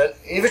 kgs, so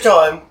every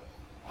time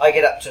I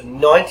get up to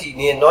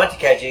near 90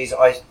 kgs,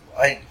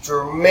 I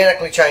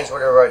dramatically change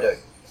whatever I do.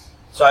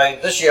 So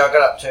this year I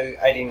got up to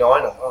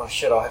 89. Oh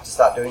shit, I'll have to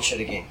start doing shit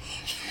again.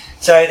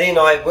 So then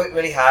I worked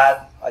really hard.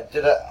 I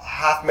did a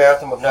half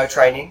marathon with no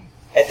training.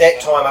 At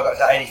that time I got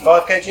to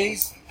 85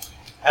 kgs.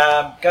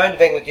 Going to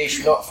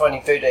Bangladesh, not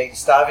finding food to eat and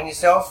starving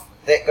yourself,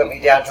 that got me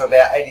down to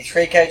about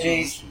 83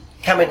 kgs.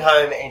 Coming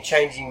home and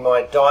changing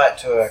my diet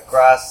to a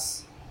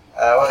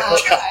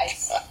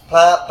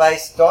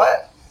plant-based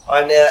diet.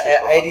 I'm now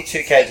at 82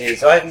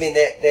 kgs. I haven't been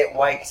that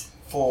weight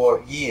for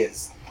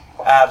years.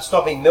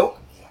 Stopping milk,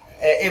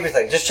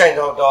 everything. Just changed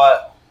the whole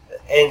diet.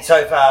 And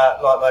so far,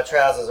 like, my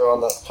trousers are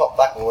on the top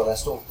buckle and they're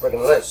still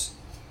friggin' loose.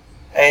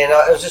 And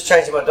it was just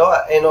changing my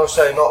diet. And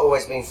also not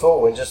always being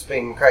full and just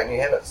been creating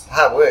new habits.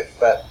 Hard work,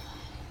 but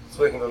it's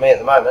working for me at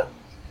the moment.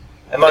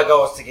 And my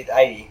goal is to get to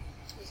 80.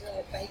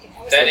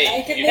 Danny,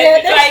 Bacon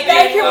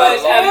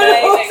was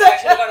amazing. I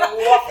should have got a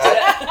walk to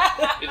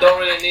it. you don't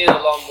really need a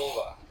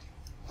lawnmower.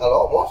 A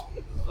lot what?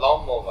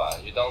 Lawnmower.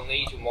 You don't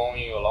need to mow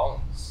your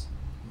lawns.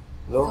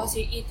 Because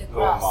you eat the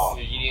grass.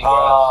 You're eating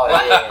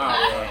grass.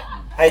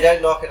 Yeah. Hey,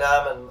 don't knock an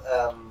almond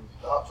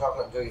hot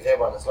chocolate until you've had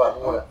one. It's like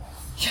water.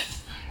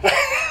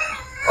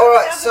 All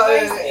right. So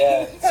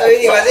Yeah. so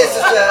anyway,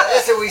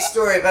 that's a wee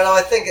story. But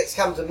I think it's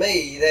come to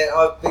me that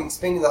I've been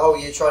spending the whole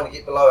year trying to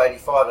get below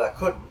 85 and I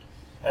couldn't,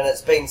 and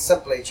it's been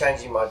simply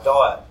changing my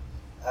diet.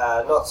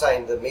 Not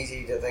saying the meat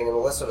eater thing and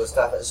all this sort of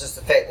stuff. It's just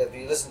the fact that if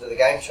you listen to the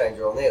Game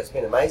Changer on there, it's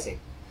been amazing.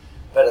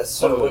 But it's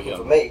sort of working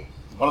for me.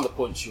 One of the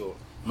points you're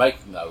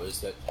making, though, is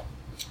that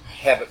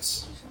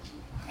habit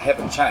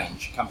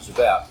change comes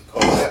about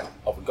because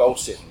of a goal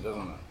setting,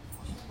 doesn't it?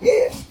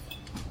 Yeah.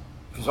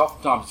 Because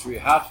oftentimes it's really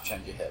hard to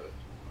change a habit.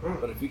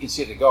 But if you can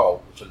set a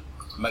goal which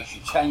makes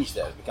you change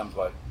that, it becomes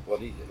like a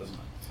lot easier, doesn't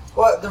it?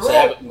 Well, the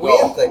real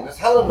weird thing is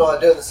Helen and I are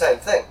doing the same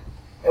thing.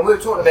 And we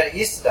were talking about it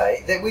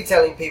yesterday, that we're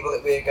telling people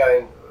that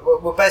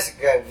we're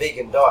basically going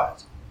vegan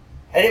diet.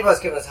 And everyone's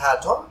giving us a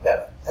hard time about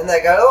it. And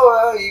they go,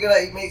 oh, you're going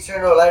to eat meat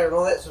sooner or later and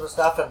all that sort of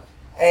stuff.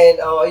 And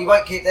oh, you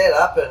won't keep that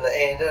up. And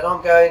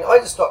I'm going, I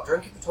just stopped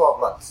drinking for 12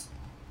 months.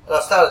 And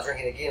I started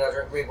drinking again. I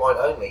drink red wine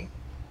only.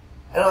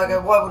 And I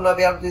go, why wouldn't I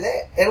be able to do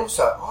that? And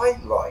also, I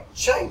like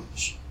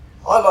change.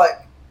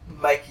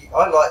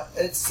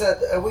 It's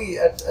a wee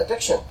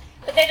addiction.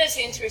 But that is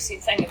the interesting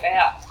thing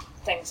about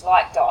things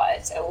like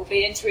diets. It will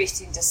be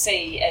interesting to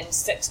see in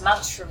 6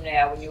 months from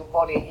now when your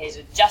body has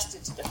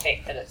adjusted to the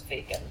fact that it's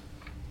vegan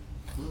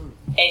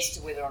as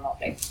to whether or not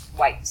that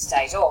weight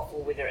stays off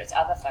or whether it's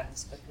other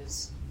things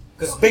because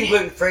being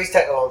gluten-free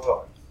takes a long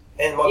time.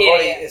 And my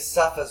body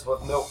suffers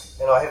with milk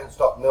and I haven't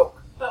stopped milk.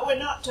 But we're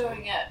not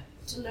doing it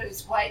to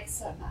lose weight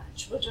so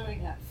much. We're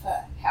doing it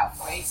for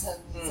health reasons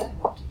and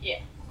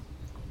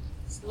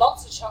There's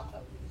lots of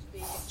chocolate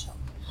with vegan chocolate.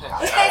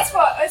 But that's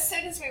what, as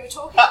soon as we were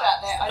talking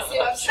about that, I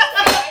said, I'm sure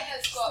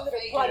Fiona's got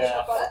vegan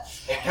chocolate.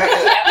 And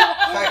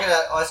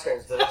coconut ice cream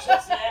is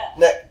delicious.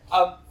 Nick?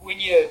 When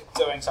you're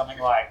doing something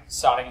like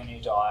starting a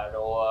new diet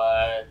or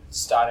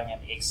starting an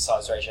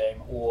exercise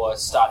regime or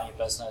starting a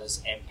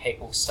business and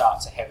people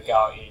start to have a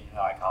go at you and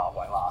you're like, oh, it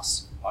won't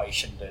last. Oh, you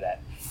shouldn't do that.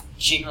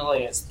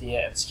 Generally, it's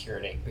their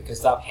insecurity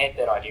because they've had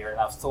that idea and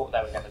they've thought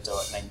they were going to do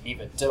it and they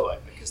never do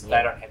it because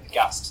they don't have the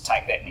guts to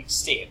take that next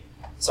step.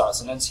 So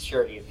it's an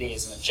insecurity of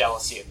theirs and a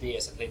jealousy of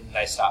theirs, and then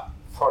they start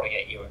prodding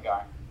at you and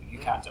going, you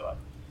can't do it.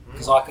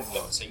 Because I couldn't do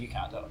it, so you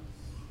can't do it.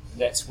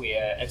 That's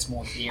where it's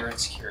more their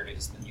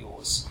insecurities than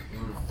yours.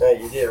 No,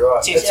 you did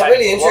right. It's a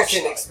really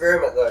interesting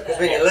experiment, though, because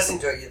when you listen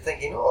to it, you're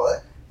thinking, oh, I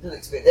didn't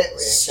expect that reaction.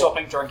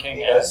 Stopping drinking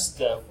is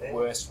the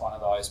worst one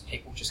of those.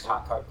 People just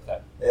can't cope with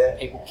it. Yeah.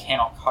 People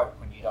cannot cope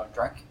when you don't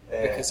drink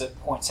because it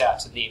points out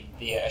to them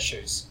their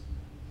issues.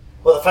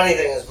 Well, the funny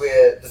thing is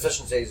where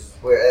deficiencies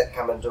where it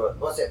come into it.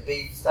 What's that,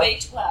 B stuff?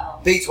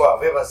 B12. B12.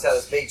 Everyone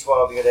says it's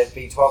B12, you're going to have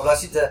B12. And I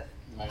said to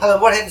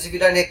Helen, what happens if you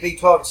don't have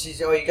B12? And she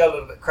said, oh, you go a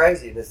little bit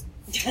crazy. And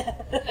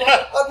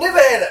I've never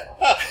had it.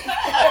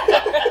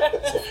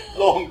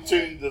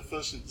 Long-term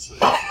deficiency.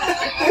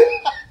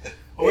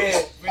 We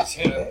just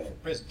had a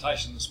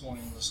presentation this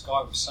morning where this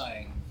guy was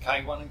saying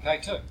K1 and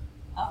K2.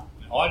 Oh.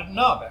 I didn't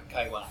know about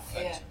K1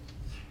 and K2.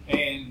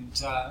 And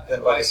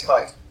that like a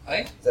kite.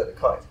 Eh? Is that the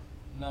kite?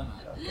 No.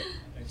 Okay.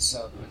 It's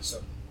a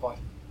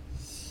vitamin.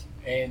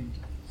 And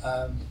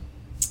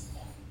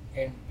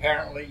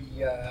apparently,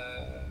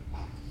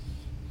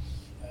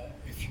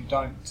 if you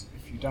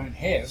don't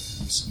have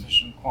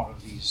sufficient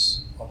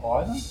quantities of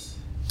either,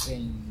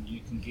 then you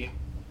can get,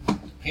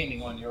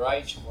 depending on your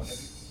age or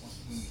whatever,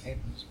 when it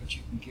happens, but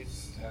you can get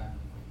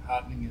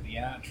hardening of the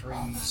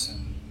arteries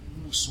and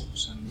all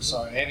sorts. And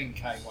so having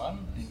K1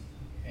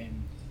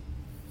 and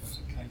was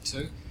it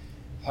K2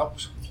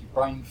 helps with your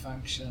brain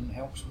function,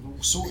 helps with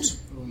all sorts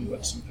of little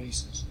bits and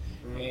pieces.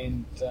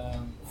 And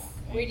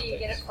where do you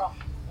get it from?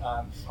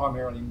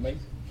 Primarily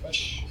meat,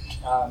 fish,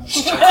 and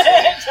those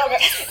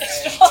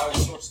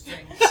sorts of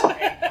things.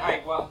 And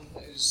K1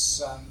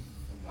 is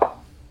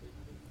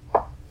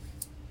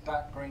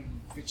dark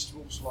green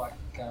vegetables like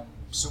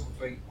silver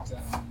beet,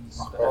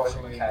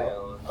 broccoli,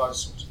 those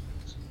sorts of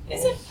things.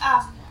 Isn't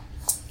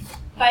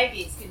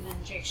babies get an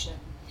injection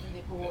when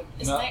they're born?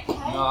 Isn't that K?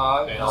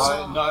 No.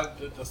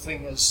 The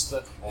thing is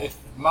that if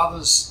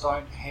mothers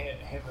don't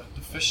have a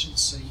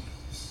deficiency,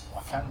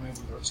 I can't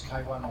remember whether it's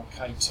K1 or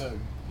K2,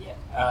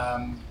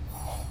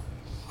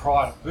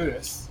 prior to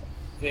birth,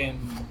 then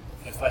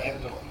if they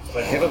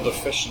have a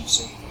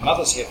deficiency,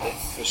 mothers have that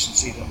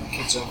deficiency, then the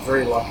kids are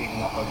very likely to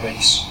end up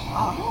obese.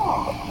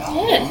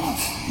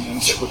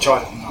 Which I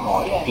didn't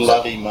know.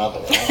 Bloody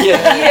mother. So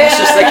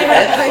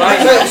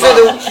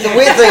the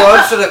weird thing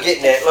I'm sort of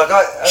getting at, like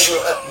I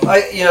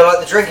like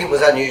the drinking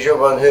was unusual.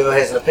 One who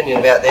has an opinion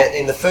about that,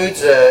 and the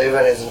foods,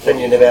 everyone has an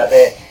opinion about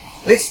that.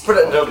 Let's put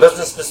it into a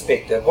business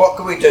perspective. What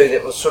could we do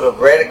that was sort of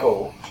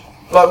radical,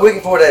 like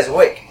working 4 days a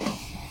week?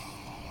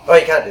 Oh,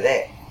 you can't do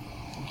that.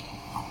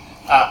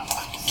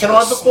 Can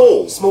I have a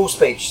ball? Small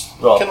speech,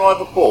 Rob. Can I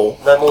have a ball?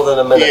 No more than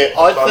a minute.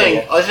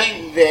 Yeah, I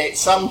think that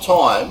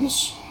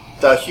sometimes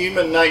the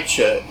human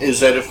nature is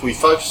that if we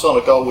focus on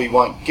a goal, we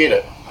won't get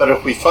it. But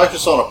if we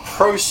focus on a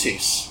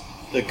process,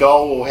 the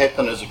goal will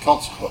happen as a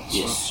consequence.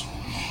 Yes.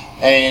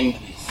 And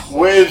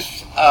with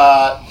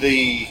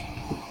the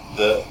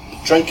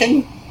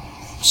drinking,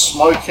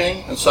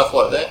 smoking, and stuff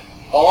like that,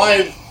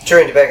 I've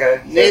Chewing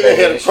tobacco. Never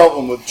had a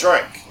problem with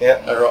drink.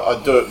 Yeah.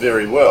 I do it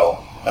very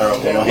well.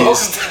 Right,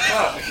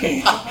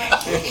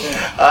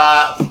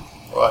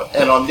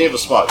 and I never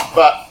smoked.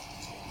 But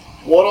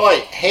what I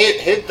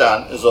had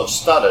done is I've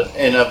studied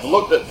and I've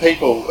looked at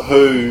people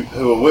who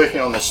are working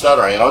on their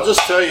stuttering. And I'll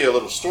just tell you a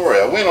little story.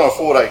 I went on a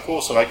 4-day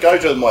course and I go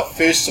to my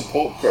first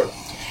support group.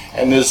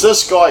 And there's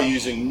this guy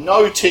using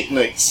no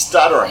technique,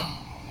 stuttering.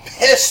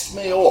 Pissed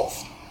me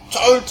off.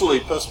 Totally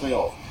pissed me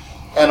off.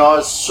 And I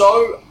was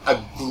so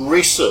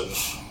aggressive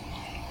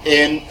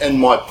in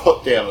my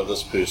put down of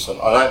this person.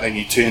 I don't think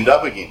he turned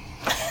up again.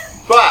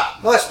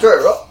 But nice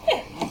story, Rob.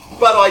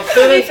 But I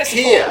didn't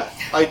care.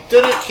 I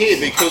didn't care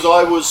because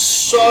I was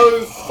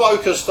so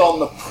focused on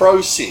the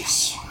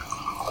process.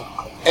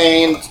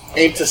 And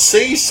to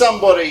see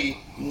somebody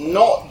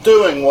not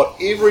doing what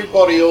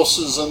everybody else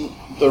is in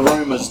the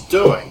room is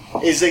doing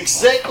is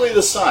exactly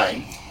the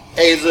same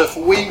as if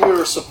we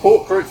were a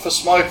support group for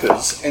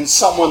smokers and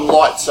someone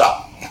lights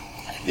up.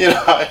 You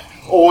know,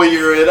 or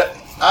you're at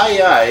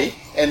AA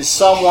and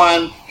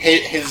someone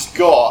has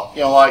got,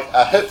 you know, like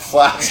a hip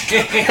flask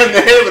and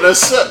they're having a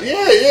sip.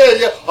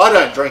 Yeah. I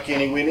don't drink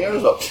anywhere near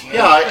as much. You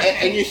know,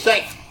 and you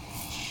think,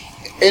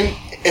 and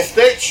if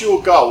that's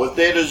your goal, if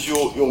that is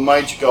your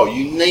major goal,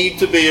 you need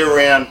to be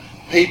around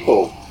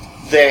people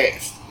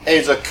that,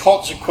 as a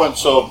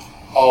consequence of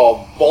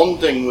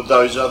bonding with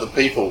those other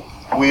people,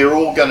 we're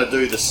all going to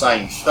do the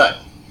same thing.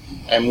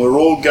 And we're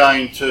all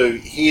going to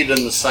head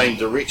in the same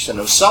direction.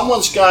 If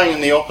someone's going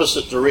in the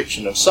opposite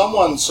direction, if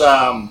someone's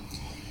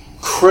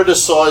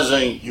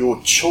criticising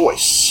your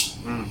choice,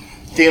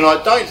 then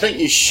I don't think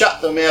you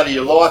shut them out of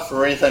your life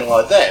or anything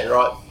like that,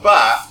 right?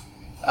 But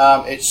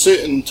at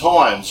certain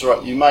times,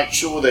 right, you make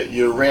sure that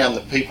you're around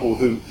the people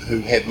who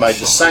have made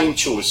the same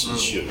choice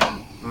as you,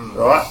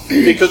 right?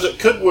 Because it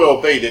could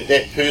well be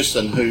that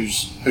person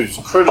who's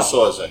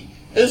criticising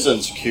is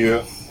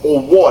insecure, or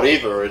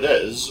whatever it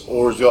is,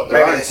 or has got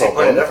their own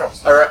problem,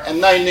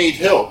 and they need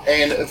help.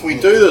 And if we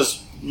do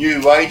this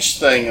new age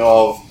thing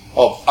of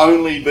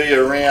only be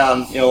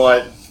around, you know,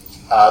 like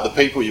the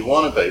people you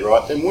want to be,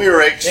 right? Then we're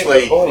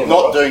actually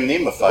not doing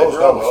them a favour.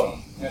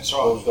 That's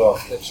right.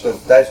 That's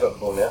right. Dave's got the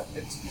ball now.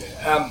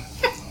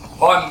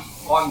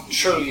 I'm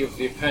truly of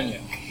the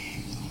opinion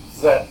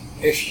that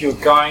if you're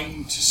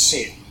going to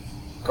set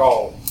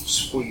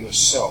goals for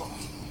yourself,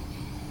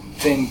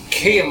 then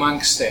key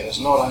amongst that is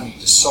not only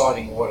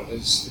deciding what it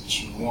is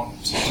that you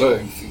want to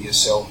do for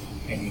yourself,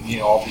 and you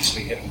know,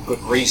 obviously having good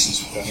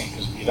reasons for doing it,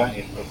 because if you don't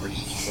have good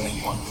reasons for doing it,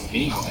 you won't do it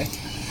anyway.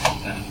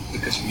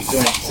 Because if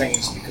you're doing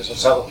things because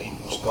it's other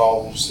people's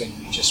goals, then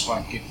you just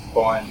won't get the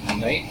buy-in you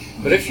need.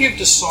 But if you've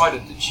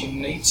decided that you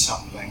need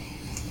something,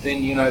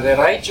 then you know that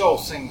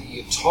age-old thing that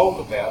you're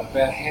told about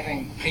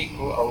having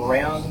people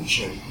around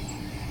you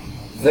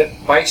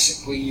that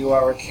basically you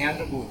are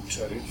accountable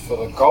to for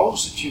the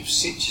goals that you've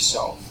set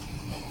yourself.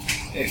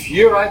 If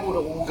you're able to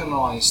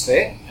organise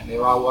that, and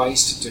there are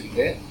ways to do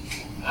that,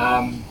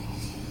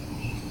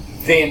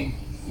 then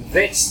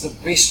that's the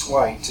best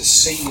way to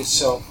see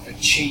yourself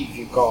achieve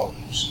your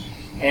goals.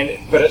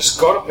 But it's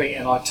got to be,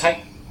 and I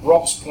take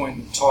Rob's point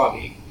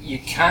entirely,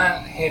 you've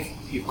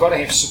got to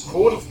have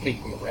supportive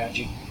people around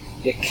you.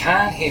 You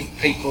can't have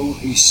people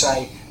who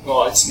say,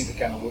 "Oh, it's never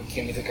going to work,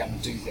 you're never going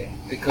to do that,"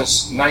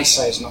 because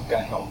naysay is not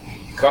going to help.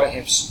 You've got to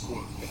have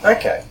support.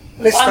 Okay.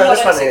 I'm not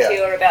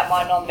insecure about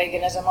my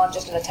non-veganism. I'm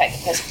just going to take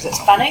the piss because it's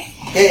funny.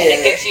 And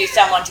it gives you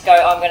someone to go,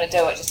 I'm going to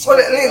do it. Just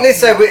let's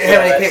say how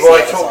many people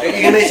I talked to. You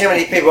can imagine how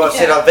many people I've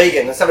said I'm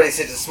vegan. And somebody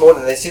said this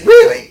morning, they said,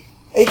 "Really?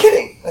 Are you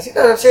kidding?" I said,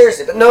 "No,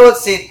 seriously." But no one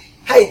said,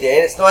 "Hey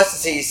Dan, it's nice to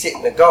see you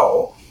setting a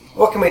goal.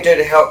 What can we do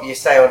to help you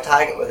stay on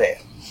target with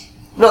that?"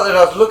 Not that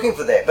I was looking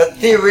for that, but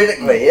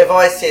theoretically, if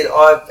I said,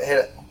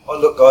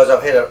 "Look guys,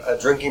 I've had a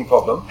drinking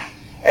problem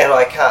and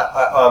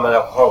I'm an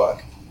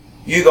alcoholic,"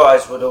 you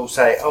guys would all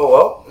say, "Oh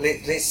well,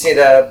 let's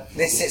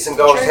set some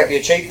goals to help you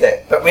achieve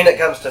that." But when it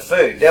comes to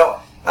food,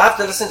 now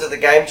after listening to the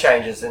Game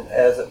Changers, and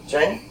is it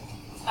Jane?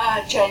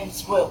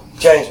 James Will.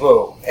 James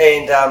Will,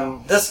 and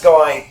this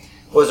guy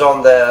was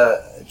on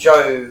the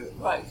Joe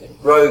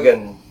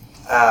Rogan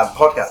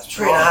podcast.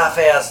 3.5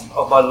 hours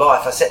of my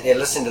life, I sat there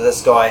listening to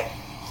this guy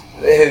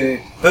who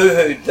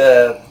boo-hooed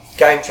the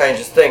Game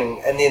Changers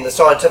thing, and then the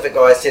scientific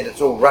guy said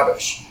it's all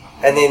rubbish,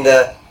 and then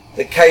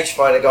the cage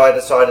fighter guy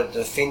decided to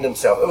defend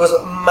himself. It was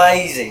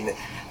amazing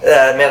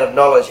amount of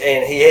knowledge,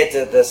 and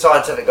the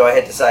scientific guy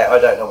had to say, "I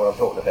don't know what I'm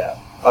talking about.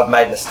 I've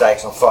made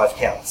mistakes on 5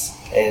 counts."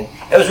 And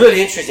it was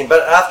really interesting,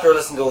 but after I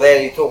listened to all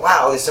that, you thought,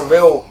 wow, there's some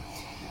real,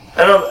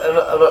 and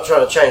I'm not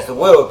trying to change the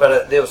world,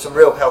 but there were some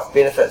real health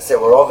benefits that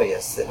were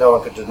obvious that no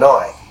one could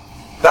deny.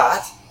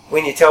 But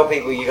when you tell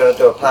people you're going to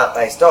do a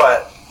plant-based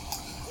diet,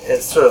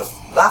 it's sort of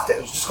laughed at.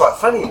 It was just quite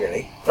funny,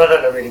 really, but I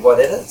don't know really why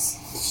that is.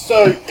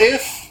 So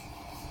if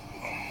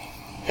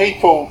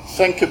people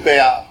think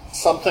about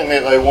something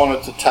that they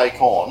wanted to take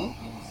on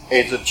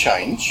as a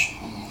change,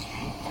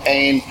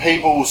 and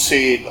people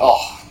said,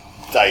 "Oh,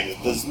 David,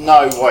 there's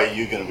no way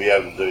you're going to be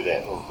able to do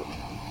that,"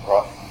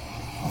 right?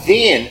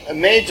 Then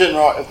imagine,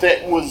 right, if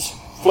that was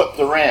flipped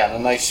around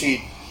and they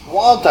said,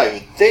 wow,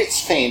 David, that's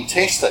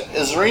fantastic.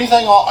 Is there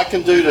anything I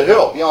can do to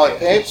help? You know, like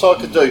perhaps I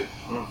could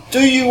do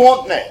you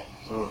want that?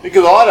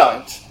 Because I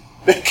don't.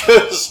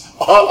 Because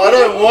I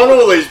don't want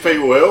all these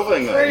people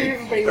helping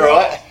me,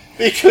 right?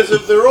 Because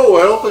if they're all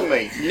helping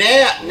me,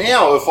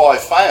 now if I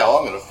fail,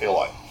 I'm going to feel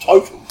like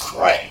total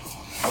crap.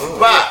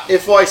 But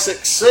if I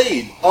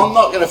succeed, I'm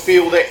not going to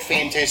feel that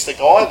fantastic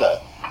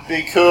either,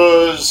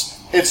 because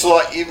it's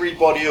like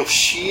everybody else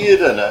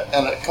shared in it,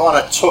 and it kind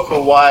of took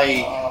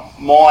away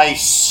my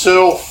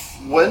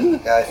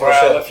self-win.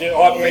 Well,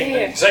 I've been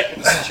in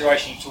exactly the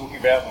situation you're talking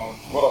about, and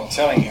what I'm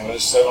telling you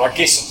is that I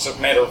guess it's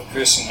a matter of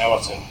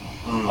personality.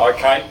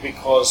 Okay,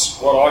 because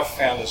what I've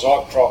found is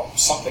I've dropped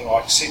something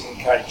like 7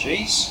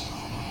 kgs.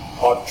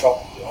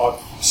 I've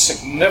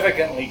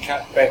significantly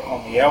cut back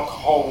on the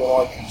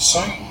alcohol I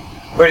consume.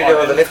 What do you do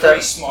with the I've leftovers?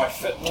 increased my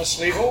fitness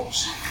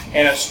levels,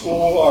 and it's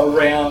all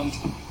around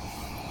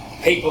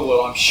people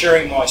that I'm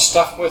sharing my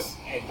stuff with,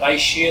 and they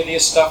share their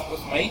stuff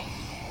with me,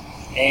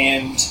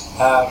 and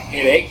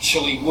it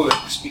actually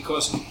works,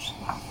 because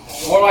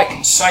what I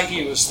can say to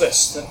you is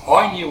this, that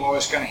I knew I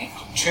was going to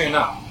have to turn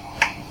up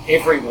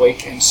every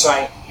week and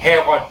say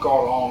how I'd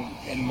got on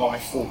in my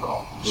 4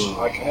 goals,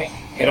 okay?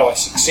 Had I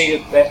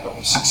succeeded that,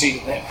 or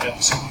succeeded that,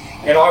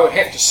 and I would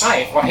have to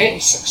say if I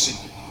hadn't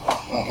succeeded,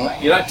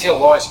 you don't tell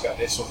lies about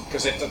that sort of,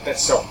 because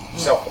that's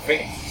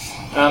self-defeating.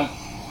 And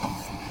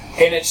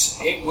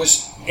it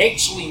was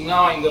actually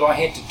knowing that I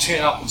had to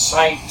turn up and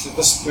say to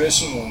this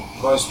person or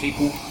those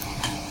people,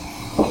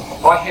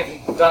 I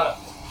haven't done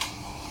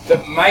it,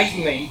 that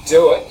made me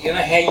do it. You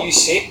know how you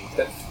said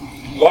that,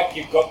 like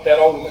you've got that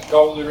ultimate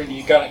goal there and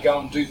you're going to go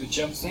and do the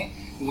gym thing?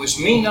 It was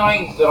me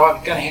knowing that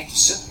I'm going to have to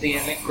sit there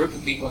in that group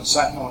of people and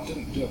say, no, I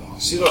didn't do it. I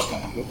said I was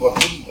going to do it, but I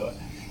didn't do it.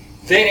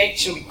 That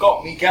actually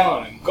got me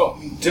going and got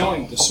me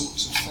doing the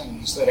sorts of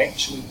things that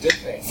actually did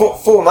that.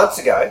 4 months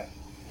ago,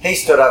 he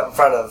stood up in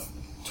front of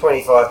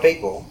 25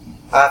 people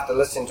after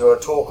listening to a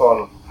talk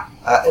on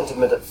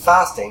intermittent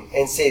fasting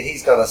and said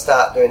he's going to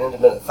start doing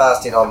intermittent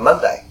fasting on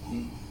Monday.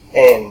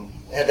 And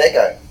how'd that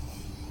go?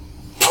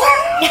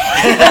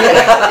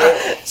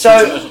 So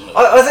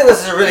I think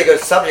this is a really good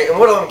subject, and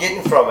what I'm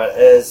getting from it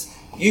is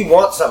you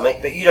want something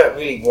but you don't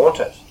really want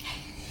it.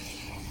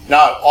 No,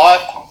 I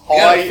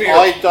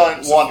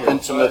don't want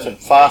intermittent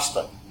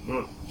fasting.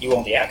 You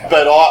want the outcome.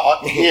 But I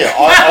want,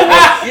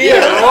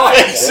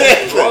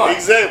 exactly.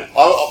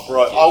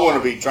 I want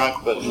to be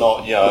drunk, but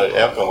not,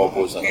 alcohol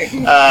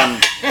poisoning. No.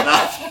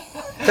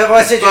 So if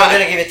I said I'm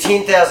going to give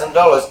you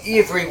 $10,000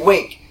 every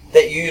week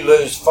that you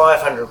lose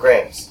 500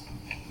 grams.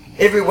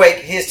 Every week,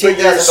 here's $10,000.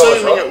 You're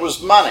assuming right? it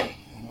was money.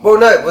 Well,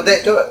 no, would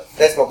that do it?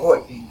 That's my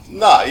point.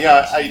 No,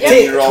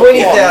 18-year-old.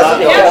 $20,000.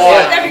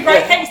 That'd be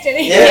great. Thanks,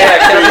 Denny.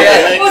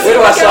 Yeah. We'll Where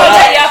do I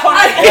take you up on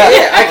it.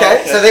 Yeah, okay.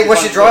 So then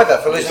what's your driver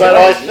for losing But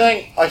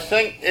weight? I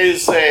think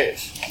is that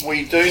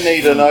we do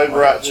need an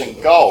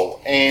overarching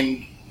goal,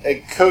 and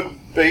it could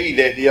be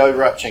that the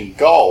overarching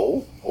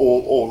goal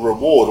or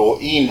reward or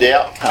end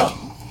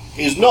outcome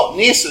is not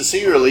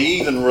necessarily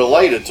even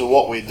related to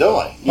what we're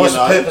doing. What's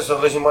the purpose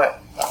of losing weight?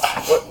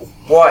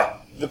 Why?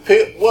 The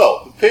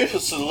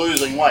purpose of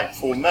losing weight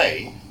for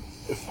me,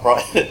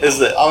 right, is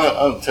that I'm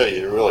going to tell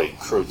you a really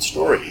crude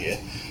story here.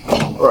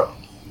 Right.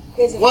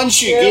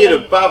 Once you get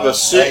above a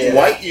certain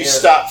weight, you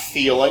start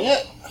feeling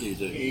it. You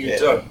do. You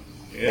do.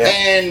 Yeah.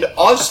 And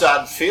I've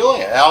started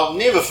feeling it. I've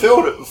never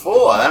felt it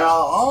before. And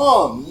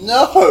oh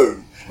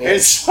no. Yeah.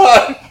 And so,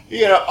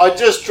 I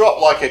just dropped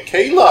like a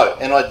kilo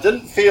and I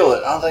didn't feel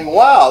it. I'm thinking,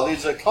 wow,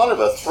 there's a kind of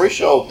a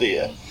threshold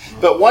there.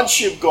 But once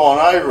you've gone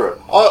over it,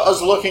 I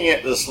was looking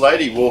at this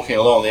lady walking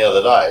along the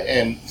other day,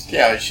 and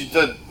she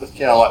did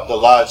like the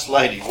large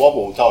lady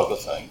wobble type of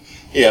thing,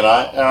 and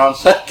I'm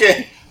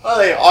thinking,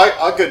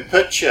 I could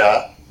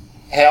picture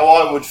how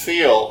I would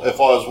feel if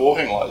I was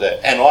walking like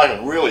that, and I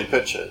can really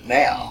picture it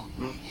now,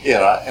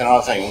 and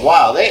I think,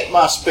 wow, there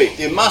must be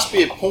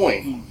a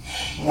point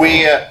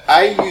where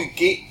you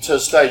get to a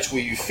stage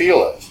where you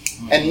feel it,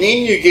 and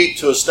then you get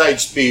to a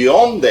stage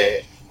beyond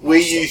that where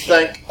you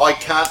think, I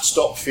can't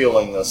stop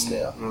feeling this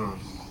now.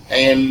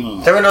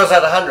 And so when I was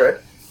at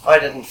 100, I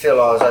didn't feel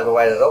I was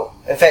overweight at all.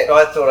 In fact,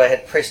 I thought I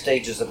had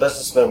prestige as a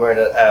businessman wearing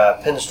a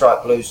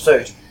pinstripe blue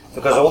suit,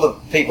 because all the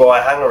people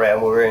I hung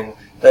around were wearing,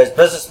 those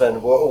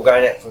businessmen were all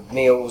going out for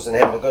meals and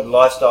having a good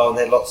lifestyle and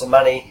had lots of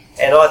money,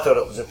 and I thought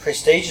it was a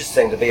prestigious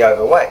thing to be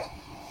overweight.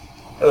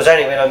 It was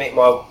only when I met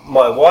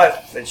my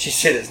wife and she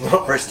said it's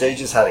not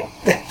prestigious, honey.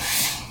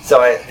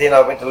 Then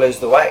I went to lose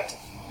the weight.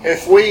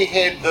 If we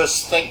had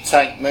this think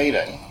tank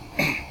meeting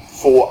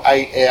for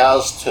 8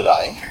 hours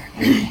today,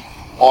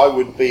 I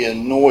would be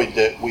annoyed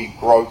that we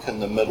broke in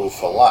the middle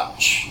for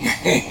lunch.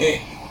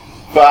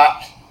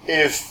 But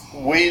if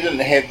we didn't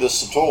have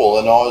this at all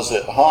and I was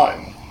at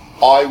home,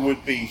 I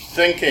would be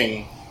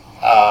thinking,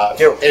 as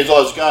I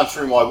was going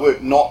through my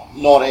work,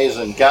 not as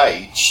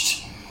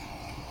engaged,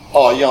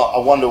 I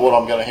wonder what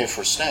I'm going to have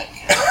for a snack.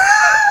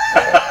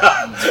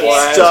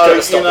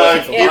 So,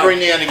 every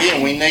now and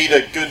again we need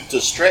a good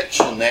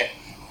distraction that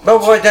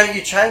But why don't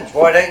you change?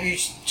 Why don't you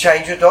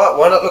change your diet?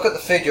 Why not look at the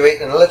food you eat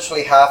in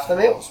literally half the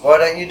meals? Why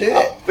don't you do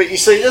that? But you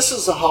see, this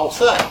is the whole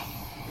thing,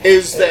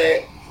 is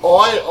that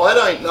I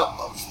don't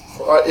know.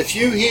 If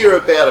you hear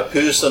about a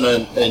person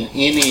in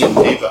any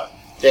endeavour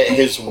that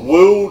has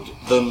willed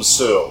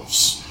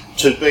themselves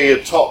to be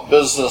a top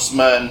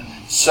businessman,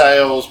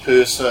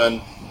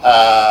 salesperson,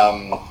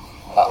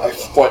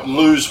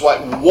 lose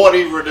weight,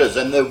 whatever it is,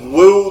 and they've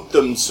willed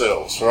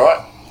themselves,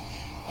 right?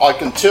 I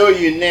can tell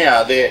you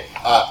now that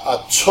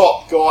a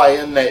top guy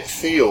in that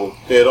field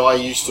that I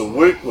used to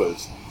work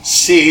with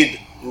said,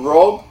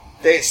 Rob,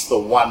 that's the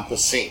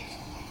 1%.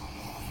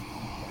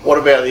 What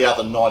about the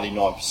other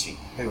 99%?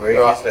 Who really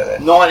cares about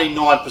that?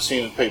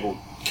 99% of people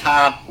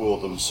can't will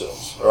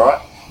themselves,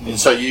 right? And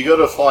so you got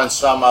to find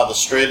some other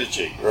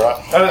strategy,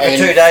 right? I went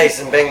for 2 days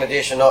in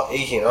Bangladesh and not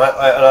eating.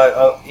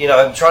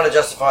 I'm trying to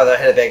justify that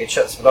I had a bag of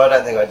chips, but I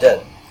don't think I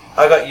did.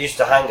 I got used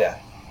to hunger.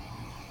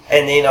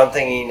 And then I'm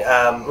thinking,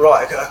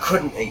 I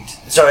couldn't eat.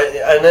 So,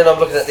 and then I'm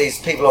looking at these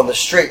people on the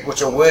street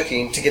which are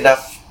working to get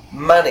enough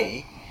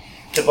money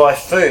to buy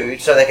food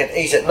so they can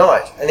eat at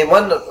night. And then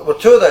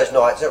two of those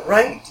nights it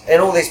rained.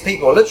 And all these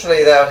people,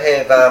 literally they would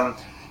have,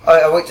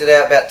 I worked it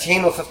out, about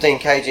 10 or 15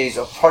 kgs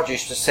of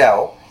produce to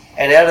sell.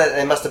 And out of it,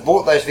 they must have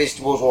bought those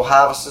vegetables or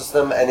harvested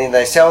them, and then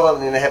they sell them,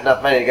 and then they have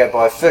enough money to go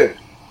buy food.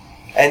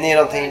 And then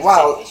I'm thinking,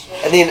 wow.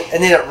 And then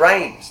it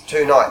rained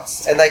 2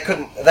 nights, and they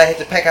had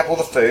to pack up all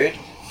the food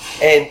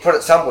and put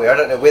it somewhere. I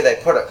don't know where they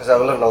put it because they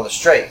were living on the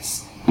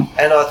streets.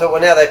 And I thought,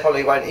 well, now they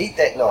probably won't eat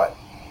that night.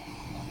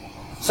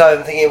 So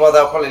I'm thinking, well,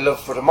 they'll probably live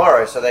for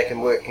tomorrow so they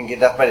can work and get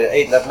enough money to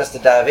eat, and they've missed a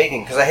day of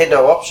eating because they had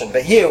no option.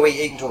 But here we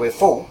eat until we're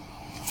full.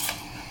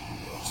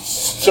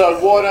 So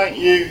why don't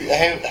you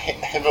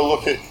have a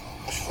look at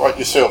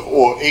yourself,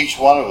 or each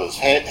one of us,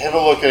 have a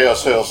look at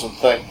ourselves and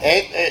think,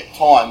 at that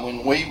time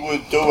when we were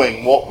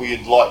doing what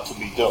we'd like to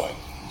be doing,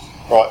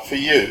 right, for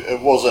you, it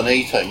wasn't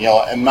eating,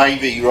 and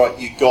maybe, right,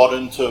 you got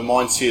into a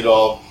mindset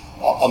of,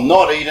 I'm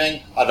not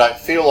eating, I don't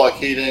feel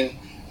like eating,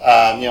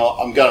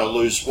 I'm going to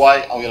lose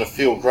weight, I'm going to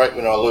feel great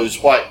when I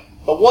lose weight.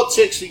 But what's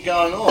actually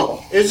going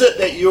on? Is it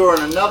that you're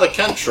in another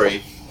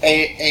country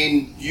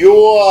and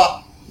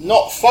you're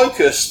not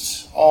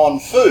focused on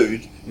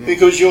food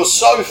because you're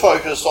so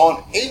focused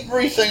on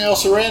everything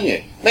else around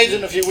you?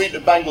 Imagine if you went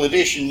to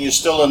Bangladesh and you're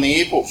still in the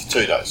airport for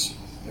 2 days.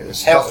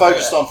 How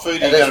focused on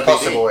food are you going to be?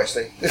 Possible,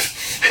 actually.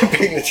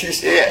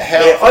 Bangladesh.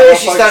 Yeah, I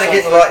actually started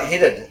getting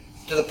lightheaded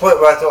to the point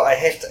where I thought I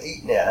have to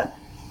eat now,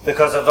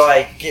 because if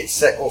I get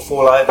sick or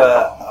fall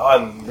over,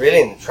 I'm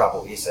really in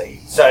trouble, you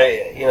see. So,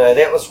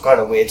 that was kind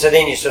of weird. So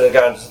then you sort of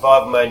go into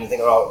survival mode and you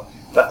think, I'll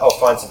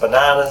find some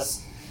bananas.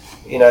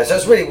 So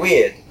it's really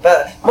weird.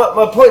 But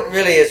my point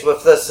really is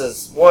with this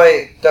is,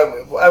 why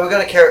are we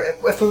going to carry,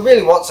 if we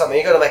really want something,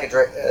 you've got to make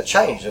a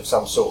change of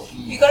some sort.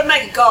 You've got to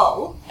make a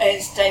goal,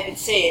 as David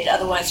said,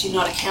 otherwise you're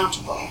not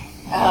accountable.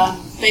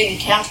 Being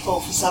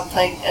accountable for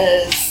something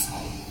is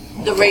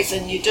the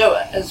reason you do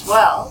it as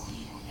well.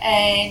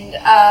 And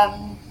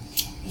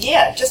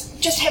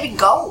just having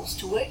goals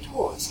to work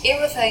towards.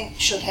 Everything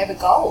should have a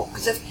goal,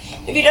 because if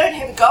you don't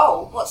have a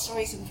goal, what's the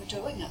reason for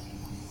doing it?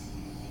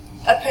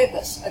 A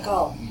purpose, a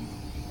goal.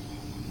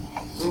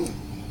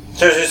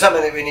 So is there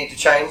something that we need to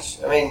change?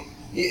 I mean,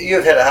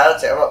 you've had a heart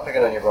attack. I'm not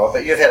picking on you, Rob,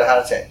 but you've had a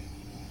heart attack.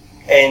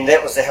 And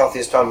that was the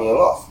healthiest time in your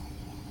life.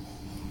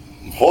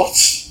 What?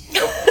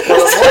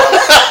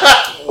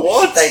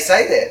 What? They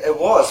say that. It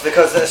was,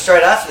 because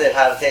straight after that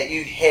heart attack,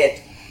 you had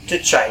to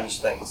change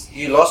things.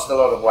 You lost a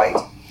lot of weight.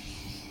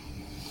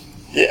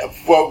 Yeah,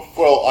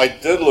 well, I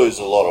did lose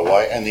a lot of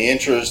weight, and the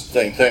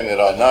interesting thing that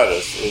I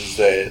noticed is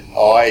that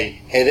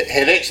I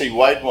had actually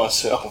weighed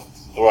myself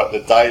right the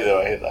day that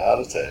I had the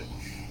heart attack,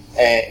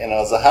 and I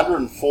was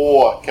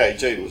 104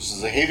 kg, which is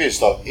the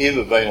heaviest I've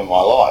ever been in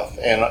my life,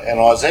 and I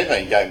was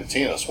having a game of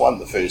tennis, won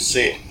the first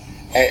set,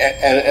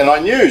 and I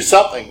knew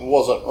something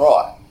wasn't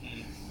right,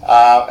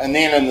 and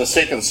then in the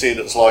second set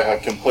it's like I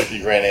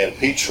completely ran out of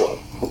petrol,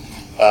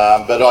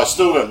 but I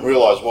still didn't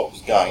realise what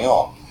was going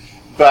on,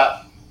 but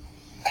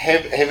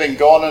having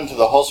gone into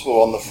the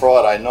hospital on the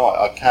Friday night,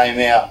 I came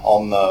out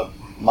on the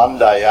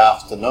Monday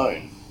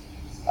afternoon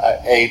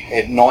at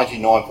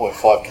 99.5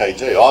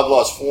 kg. I'd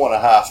lost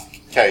 4.5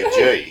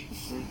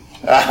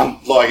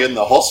 kg, like in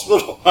the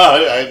hospital.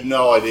 I have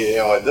no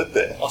idea how I did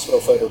that. Hospital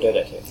food will do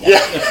that. Yeah.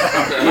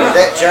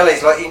 That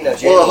jelly's like eating a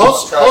jelly. Well, the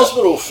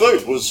hospital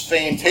food was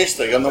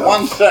fantastic, and the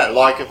one thing,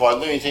 like if I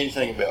learned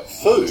anything about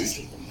food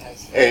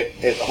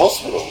at the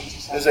hospital,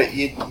 is that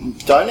you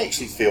don't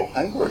actually feel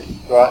hungry,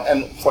 right?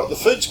 And the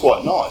food's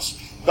quite nice,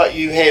 but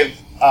you have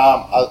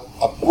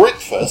a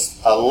breakfast,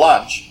 a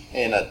lunch,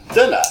 and a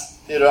dinner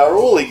that are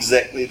all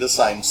exactly the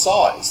same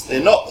size.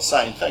 They're not the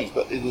same things,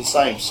 but they're the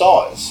same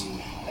size.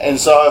 And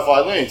so if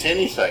I learnt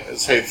anything,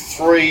 it's have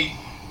 3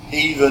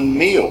 even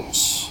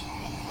meals.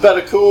 But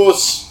of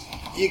course,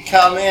 you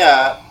come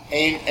out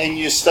and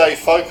you stay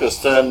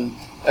focused, and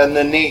in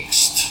the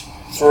next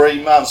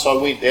 3 months I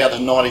went down to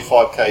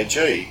 95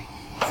 kg.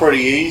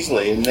 Pretty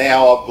easily, and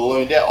now I've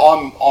ballooned out.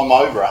 I'm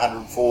over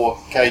 104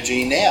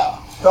 kg now.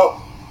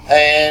 Oh.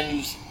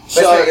 And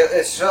So,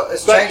 it's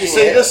but changing. you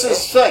see, your this habit.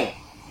 is the thing.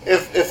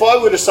 If I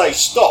were to say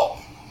stop,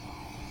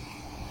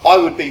 I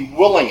would be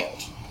willing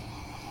it.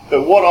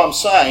 But what I'm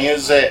saying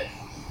is that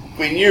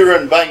when you were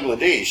in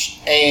Bangladesh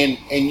and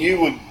you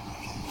were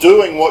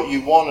doing what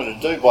you wanted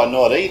to do by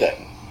not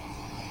eating,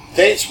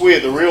 that's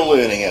where the real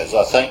learning is,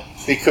 I think,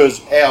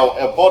 because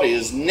our body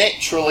has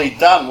naturally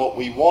done what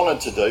we wanted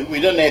to do. We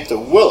didn't have to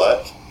will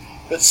it,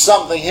 but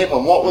something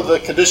happened. What were the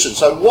conditions?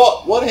 So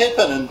what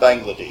happened in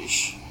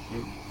Bangladesh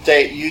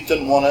that you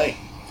didn't want to eat?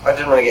 I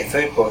didn't want to get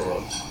food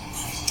poisoning,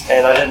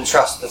 and I didn't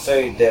trust the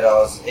food that I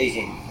was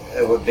eating.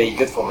 It would be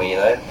good for me,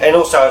 And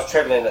also, I was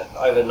travelling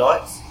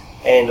overnight,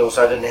 and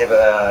also I didn't have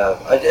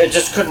I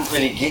just couldn't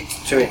really get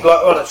to it.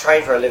 Like on a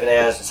train for 11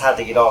 hours, it's hard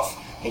to get off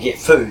and get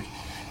food,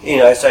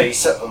 So you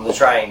sit on the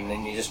train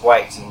and you just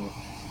wait. And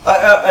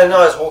I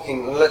was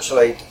walking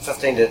literally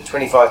 15 to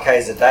 25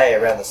 k's a day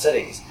around the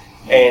cities,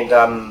 and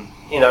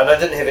and I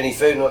didn't have any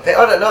food.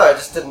 I don't know. I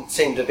just didn't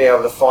seem to be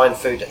able to find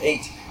food to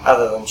eat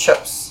other than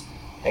chips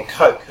and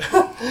Coke,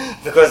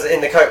 because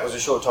the Coke was a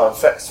short time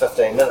fix,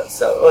 15 minutes,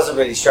 so it was a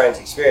really strange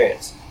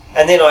experience.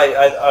 And then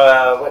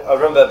I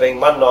remember being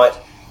one night,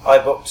 I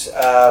booked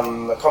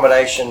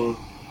accommodation.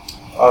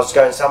 I was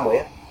going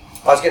somewhere.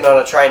 I was getting on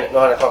a train at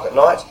 9 o'clock at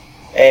night,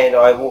 and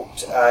I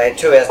had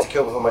 2 hours to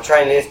kill before my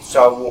train left,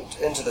 so I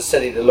walked into the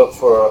city to look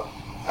for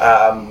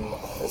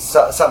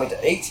something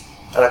to eat,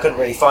 and I couldn't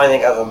really find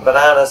anything other than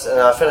bananas,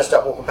 and I finished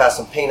up walking past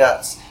some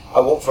peanuts.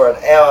 I walked for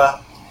an hour,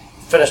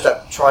 finished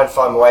up trying to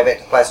find my way back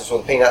to the place I saw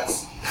the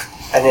peanuts,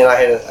 and then I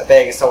had a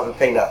bag of salted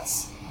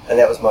peanuts, and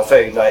that was my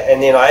food.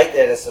 And then I ate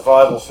that as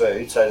survival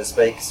food, so to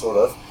speak, sort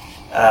of.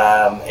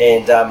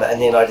 And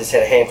then I just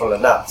had a handful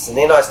of nuts, and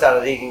then I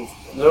started eating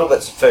little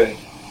bits of food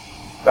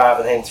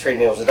rather than 3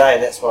 meals a day,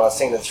 and that's when I was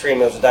seeing that 3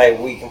 meals a day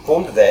we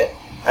conformed to that.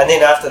 And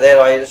then after that,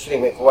 I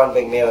literally went for one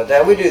big meal a day.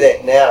 And we do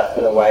that now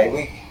in a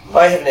way.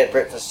 I haven't had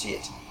breakfast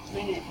yet.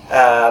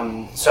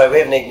 So we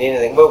haven't eaten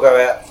anything. We'll go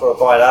out for a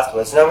bite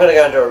afterwards. And I'm going to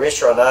go into a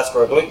restaurant and ask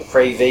for a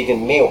gluten-free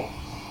vegan meal.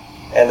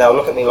 And they'll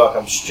look at me like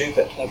I'm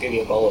stupid. They'll give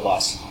you a bowl of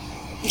ice.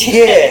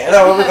 Yeah,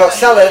 and we've got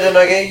salad, and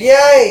I go,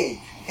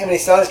 yay! How many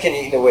salads can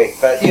you eat in a week?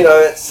 But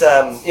it's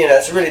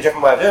it's a really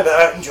different way of doing it. But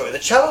I enjoy the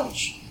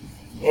challenge.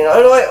 And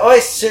I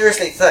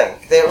seriously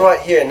think that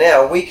right here and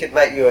now we could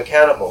make you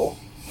accountable,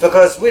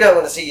 because we don't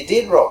want to see you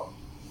dead, Rob.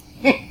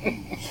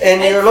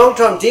 And you're a long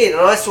time dead,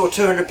 and I saw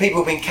 200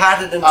 people being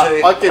carted into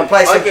a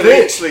place I of can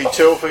birth. actually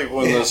tell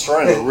people in this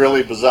room a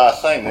really bizarre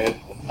thing, that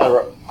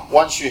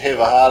once you have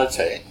a heart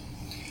attack,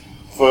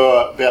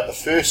 for about the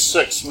first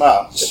 6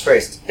 months,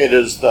 depressed. It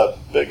is the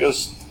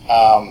biggest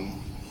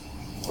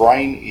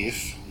brain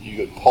F you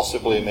could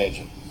possibly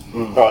imagine.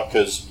 Right,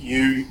 because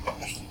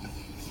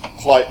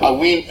I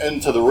went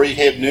into the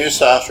rehab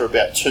nurse after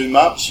about 2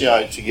 months,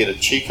 to get a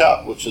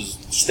checkup, which is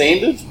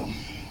standard.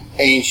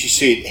 And she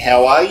said,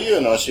 "How are you?"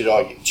 And I said,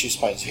 "I get chest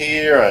pains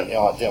here, and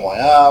down my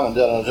arm, and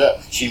da."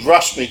 She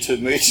rushed me to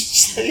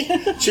emergency.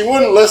 She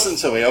wouldn't listen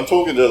to me. I'm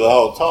talking to her the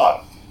whole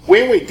time.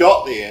 When we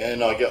got there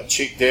and I got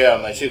checked out,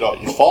 and they said, "Oh,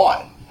 you're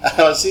fine."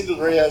 And I said to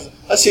the rehab,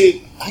 I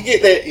said, "I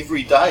get that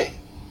every day."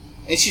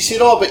 And she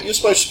said, "Oh, but you're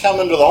supposed to come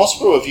into the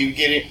hospital if you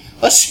get it."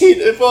 I said,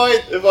 "If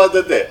I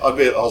did that, I'd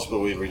be at the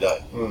hospital every day."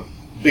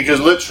 Because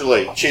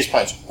literally, chest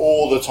pains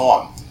all the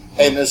time.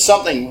 And there's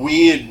something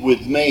weird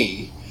with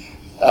me,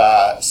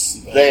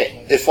 that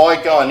if I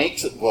go and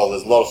exercise, well,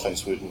 there's a lot of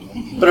things weird with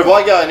me, but if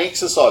I go and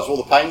exercise, all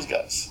the pains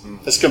goes.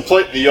 It's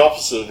completely the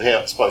opposite of how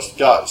it's supposed to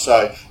go.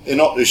 So they're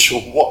not too sure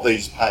what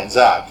these pains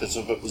are, because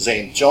if it was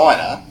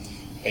angina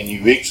and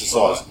you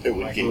exercise, it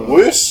would get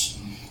worse.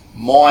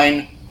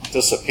 Mine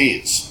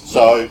disappears.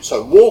 So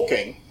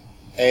walking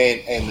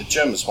and the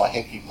gym is my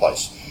happy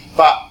place.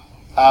 But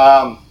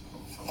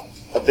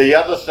the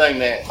other thing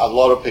that a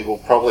lot of people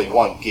probably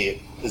won't get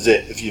is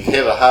that if you've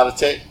had a heart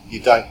attack, you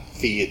don't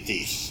fear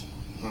death.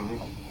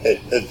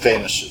 It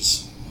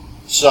vanishes.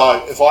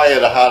 So if I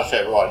had a heart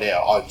attack right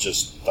now, I'd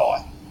just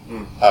die.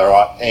 All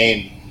right,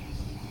 and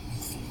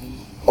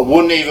I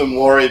wouldn't even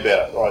worry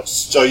about it. Right,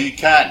 so you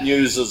can't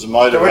use as a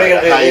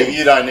motivator. Hey, if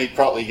you don't eat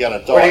properly, you're going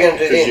to die. What are you going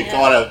to do because then? you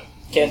kind of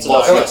Cancer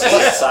lost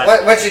diagnosis.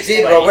 Once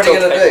you're dead, Rob, what are you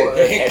going to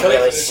do?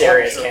 Really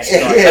serious cancer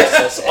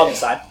diagnosis. I'm the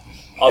same.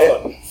 I've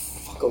got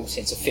fuck all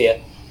sense of fear,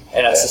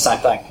 and it's the same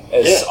thing.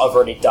 I've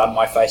already done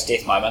my face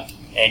death moment,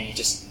 and you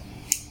just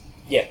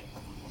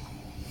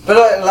But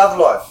I love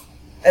life,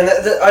 and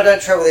I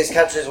don't travel these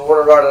countries or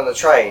want to ride on a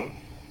train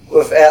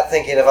without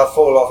thinking if I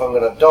fall off I'm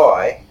going to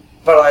die.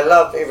 But I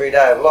love every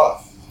day of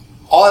life.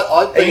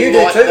 I've And you been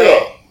do like too,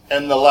 that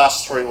Rob. in the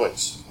last 3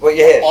 weeks. Well,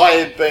 you have. I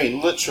have been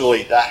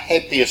literally the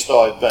happiest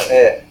I've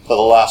been for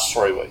the last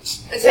 3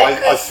 weeks. Is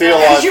that I feel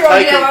I've You're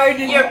on taken... your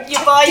own and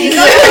You're by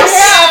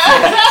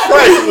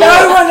Praise the no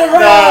Lord. one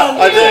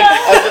around.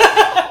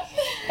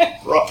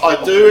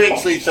 I do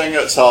actually think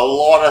it's a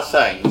lot of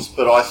things,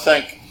 but I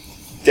think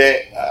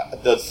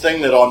that the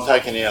thing that I'm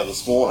taking out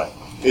this morning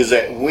is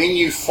that when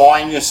you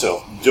find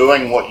yourself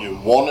doing what you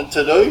wanted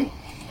to do,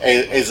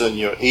 as in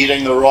you're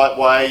eating the right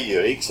way,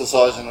 you're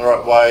exercising the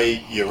right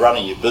way, you're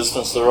running your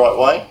business the right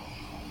way,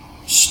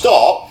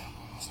 stop,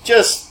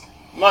 just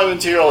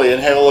momentarily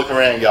and have a look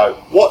around and go,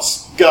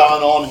 what's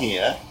going on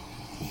here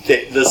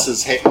that this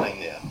is happening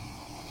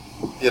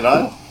now? You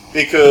know?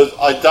 Because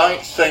I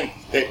don't think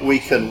that we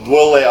can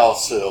will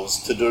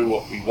ourselves to do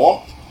what we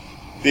want,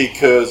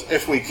 because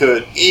if we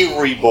could,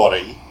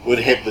 everybody would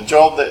have the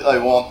job that they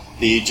want,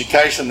 the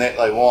education that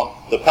they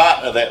want, the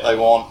partner that they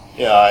want.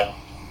 You know,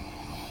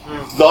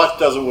 life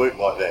doesn't work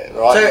like that,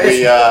 right?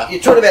 So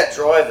you're talking about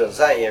drivers,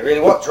 aren't you? Really,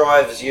 what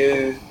drives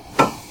you?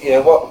 You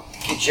know, what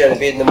gets you out of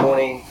bed in the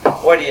morning?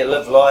 Why do you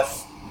live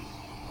life?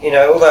 You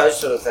know, all those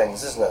sort of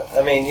things, isn't it?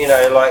 I mean, you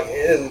know,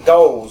 like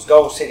goals,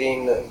 goal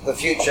setting, the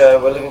future.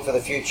 We're living for the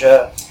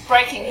future.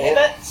 Breaking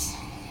habits.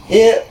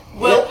 Yeah.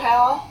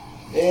 Willpower.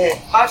 Yeah.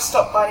 I've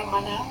stopped biting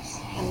my nails,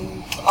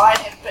 and I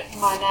have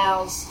bitten my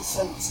nails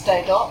since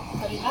day dot,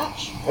 pretty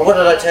much. And what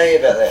did I tell you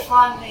about that?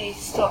 Finally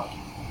stopped.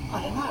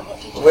 I don't know,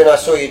 what did you When I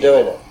saw you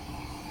doing it,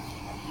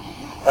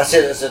 I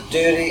said it's a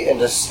dirty and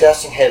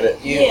disgusting habit.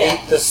 You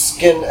eat the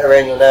skin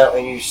around your nail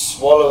and you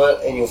swallow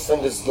it, and your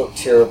fingers look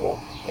terrible.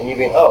 And you've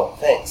been, oh,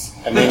 thanks.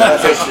 And then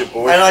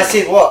and I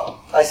said, what?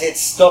 I said,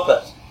 stop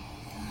it.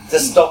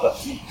 Just stop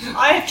it.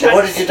 I have So tried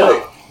what to did you stop.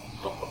 do?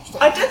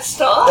 I did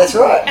stop. That's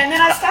right. And then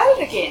I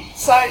started again.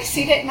 So,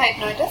 see, that made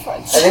no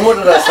difference. And then what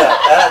did I say?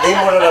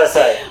 Then what did I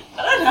say?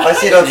 I don't know. I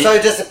said, I'm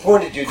so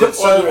disappointed you did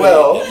so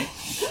well.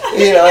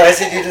 You know, I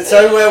said, you did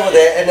so well with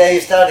that, and now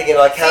you start again.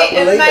 I can't See,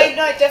 believe it made it.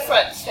 no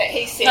difference that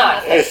he said No.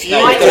 nothing. If you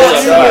I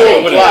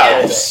wore did.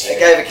 gloves, It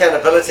gave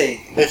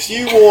accountability. if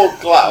you wore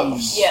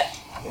gloves, Yeah,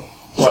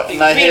 right,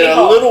 and they Really had a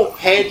hot. little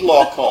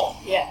padlock on,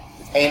 yeah.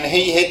 and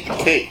he had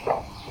the key,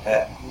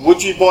 Yeah.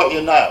 would you bite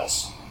your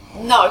nails?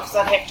 No, because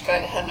I'd have to go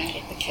to him and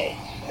get the key.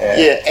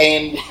 Yeah,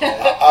 and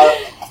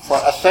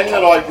a thing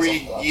that I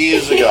read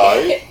years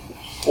ago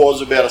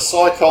was about a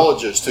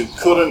psychologist who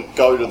couldn't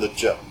go to the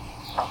gym.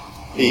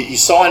 He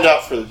signed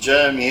up for the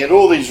gym, he had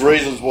all these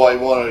reasons why he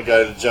wanted to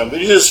go to the gym,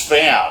 but he just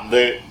found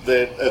that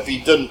if he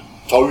didn't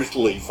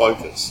totally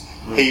focus,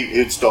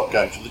 he'd stop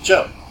going to the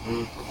gym.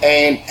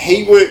 And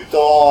he worked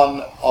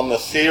on the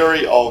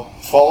theory of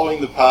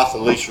following the path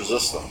of least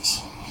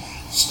resistance.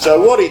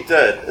 So what he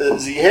did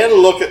is he had a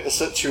look at the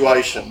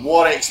situation,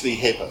 what actually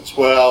happens.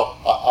 Well,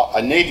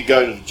 I need to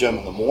go to the gym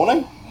in the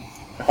morning,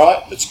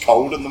 right? It's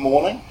cold in the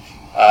morning,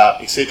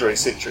 etc.,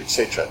 etc.,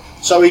 etc.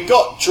 So he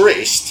got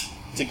dressed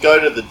to go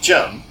to the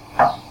gym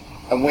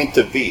and went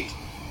to bed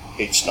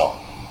each night.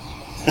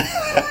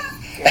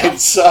 and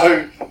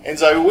so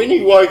when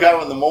he woke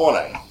up in the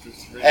morning,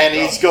 and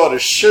he's got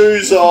his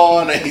shoes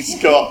on, and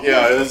he's got, you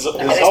know, his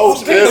whole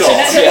kit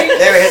on.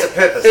 There it has a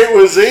purpose. It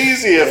was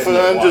easier for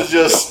him to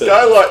just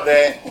go like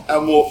that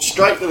and walk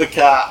straight to the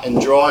car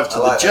and drive to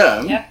the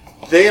gym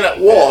than it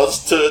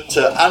was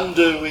to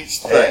undo each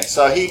thing. Yeah.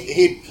 So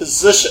he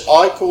position.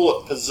 I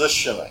call it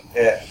positioning.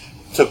 Yeah.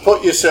 To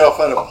put yourself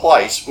in a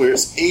place where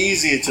it's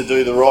easier to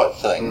do the right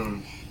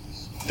thing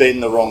than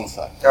the wrong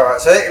thing. All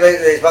right. So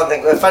there's one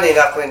thing. Funny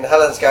enough, when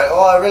Helen's going,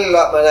 oh, I really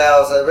like my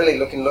nails. They're really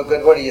look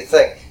good. What do you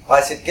think? I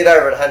said, get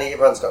over it, honey.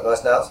 Everyone's got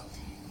nice nails.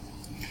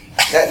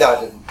 No, I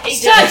didn't. He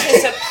does.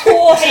 It's a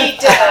poor he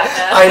did.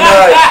 I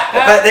know,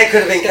 but that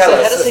could have been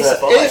callous. How does he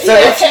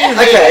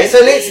survive? So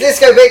let's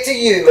go back to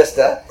you,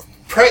 Mister.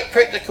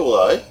 Practical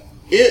though,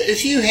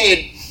 if you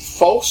had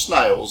false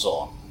nails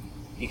on,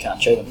 You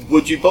can't show them.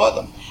 would you buy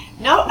them?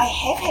 No, I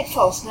have had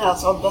false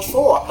nails on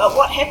before, but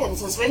what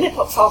happens is when they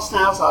put false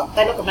nails on,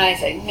 they look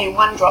amazing, and then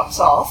one drops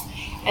off,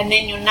 and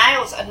then your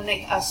nails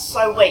underneath are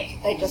so weak,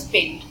 they just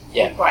bend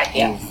and break.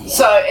 Yeah.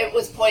 So it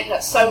was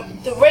pointless. So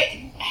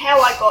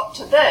how I got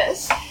to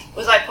this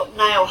was I put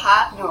nail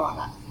hardener on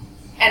it,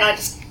 and I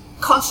just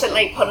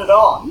constantly put it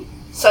on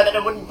so that I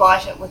wouldn't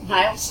bite it with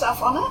nail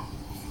stuff on it,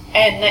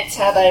 and that's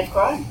how they've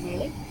grown,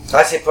 really.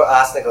 I said put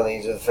arsenic on the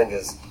ends of the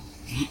fingers.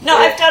 No,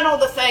 I've done all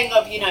the thing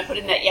of,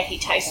 putting that yucky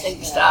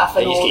tasting stuff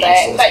and But you all just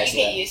get that, used to but it, you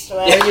get used to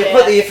it. When you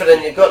put the effort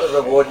in, you've got the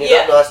reward, and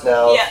you've got nice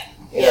nails. Yeah.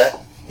 You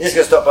know, you're just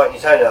going to stop biting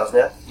your toenails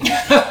now.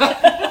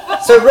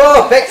 So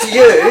Rob, back to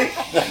you.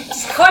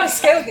 It's quite a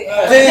skill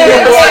there. Do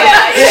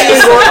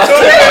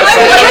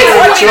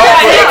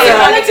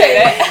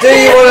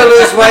you want to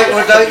lose weight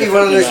or don't you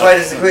want to lose weight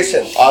is the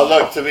question.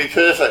 Look, to be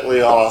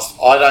perfectly honest,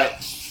 I don't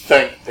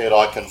think that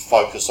I can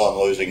focus on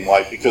losing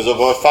weight, because if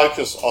I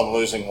focus on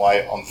losing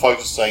weight, I'm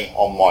focusing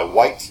on my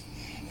weight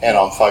and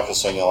I'm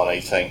focusing on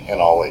eating, and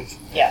I'll eat.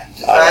 Yeah.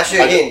 I ask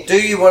you again, do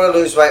you want to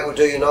lose weight or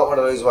do you not want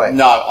to lose weight?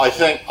 No, I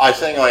think I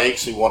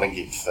actually want to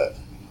get fit.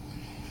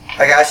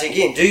 Okay, I ask you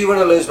again, do you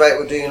want to lose weight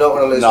or do you not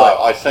want to lose No, weight?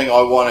 I think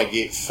I want to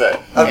get fit.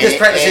 I'm just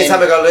practicing And-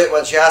 something I learnt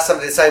once. You ask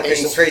somebody the same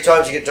question 3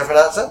 times, you get a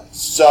different answer.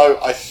 So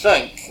I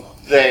think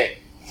that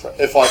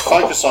if I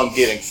focus on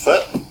getting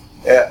fit,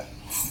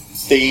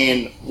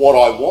 then what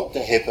I want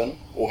to happen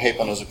will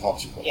happen as a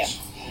consequence. Yeah.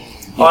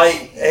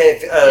 I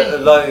have a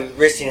low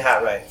resting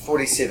heart rate,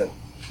 47.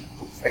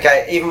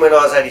 Okay, even when I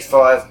was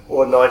 85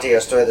 or 90, I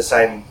still had the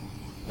same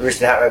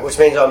resting heart rate, which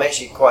means I'm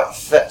actually quite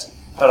fit,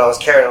 but I was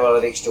carrying a lot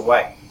of extra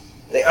weight.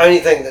 The only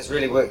thing that's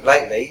really worked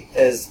lately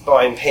is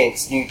buying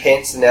pants, new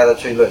pants, and now they're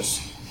too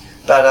loose.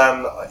 But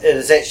it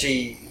is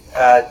actually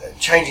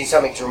changing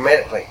something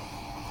dramatically.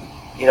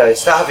 You know,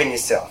 starving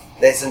yourself.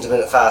 That's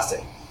intermittent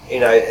fasting. You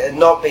know,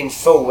 not being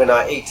full when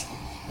I eat,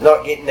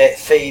 not getting that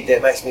feed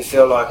that makes me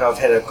feel like I've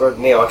had a good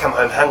meal. I come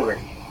home hungry.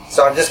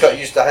 So I've just got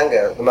used to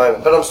hunger at the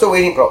moment, but I'm still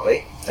eating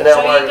properly. And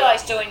so are you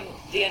guys doing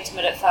the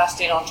intermittent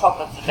fasting on top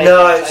of the vegan?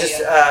 No, it's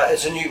just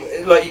it's a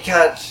new, like you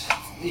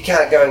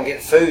can't go and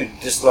get food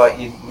just like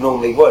you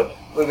normally would.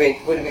 Where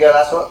did we go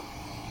last night?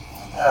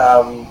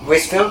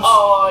 Westfields?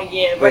 Oh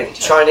yeah, Went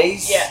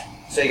Chinese. Yeah.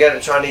 So you go to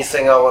the Chinese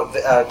thing, I want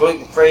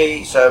gluten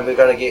free, so we're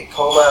going to get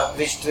kolma,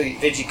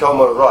 veggie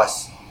kolma with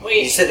rice.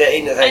 You sit there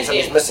eating the thing,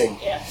 something's missing.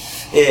 Yeah.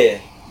 Yeah.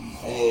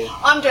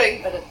 I'm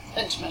doing a bit of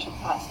intermittent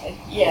fasting.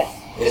 Yeah.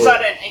 Because I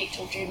don't eat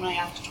till generally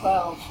after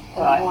 12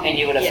 in the morning. And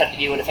you would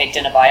have had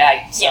dinner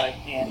by 8. So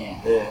yeah.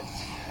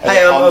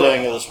 Hey, I'm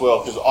doing it as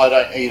well because I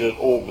don't eat at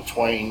all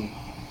between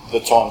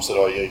the times that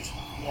I eat.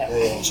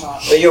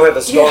 But you'll have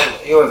a scone.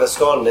 You'll have a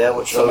scone now,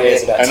 which will be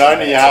and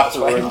only half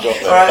the room got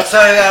that. All right. So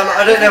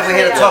I don't know if we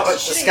had a topic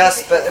to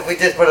discuss, but if we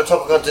did put a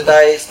topic on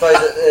today, I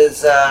suppose it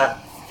is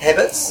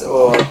habits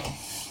or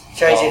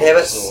changing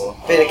habits, or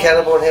being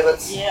accountable on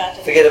habits. Yeah.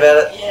 Forget about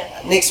it.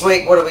 Yeah. Next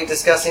week, what are we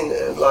discussing?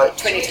 Like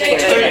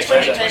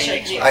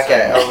 2022.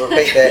 Okay, I'll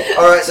repeat that.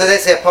 All right. So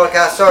that's our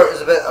podcast. Sorry, it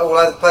was a bit all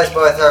over the place,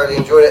 but I thoroughly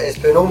enjoyed it as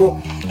per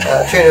normal.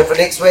 Tune in for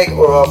next week,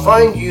 or I'll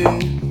find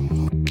you.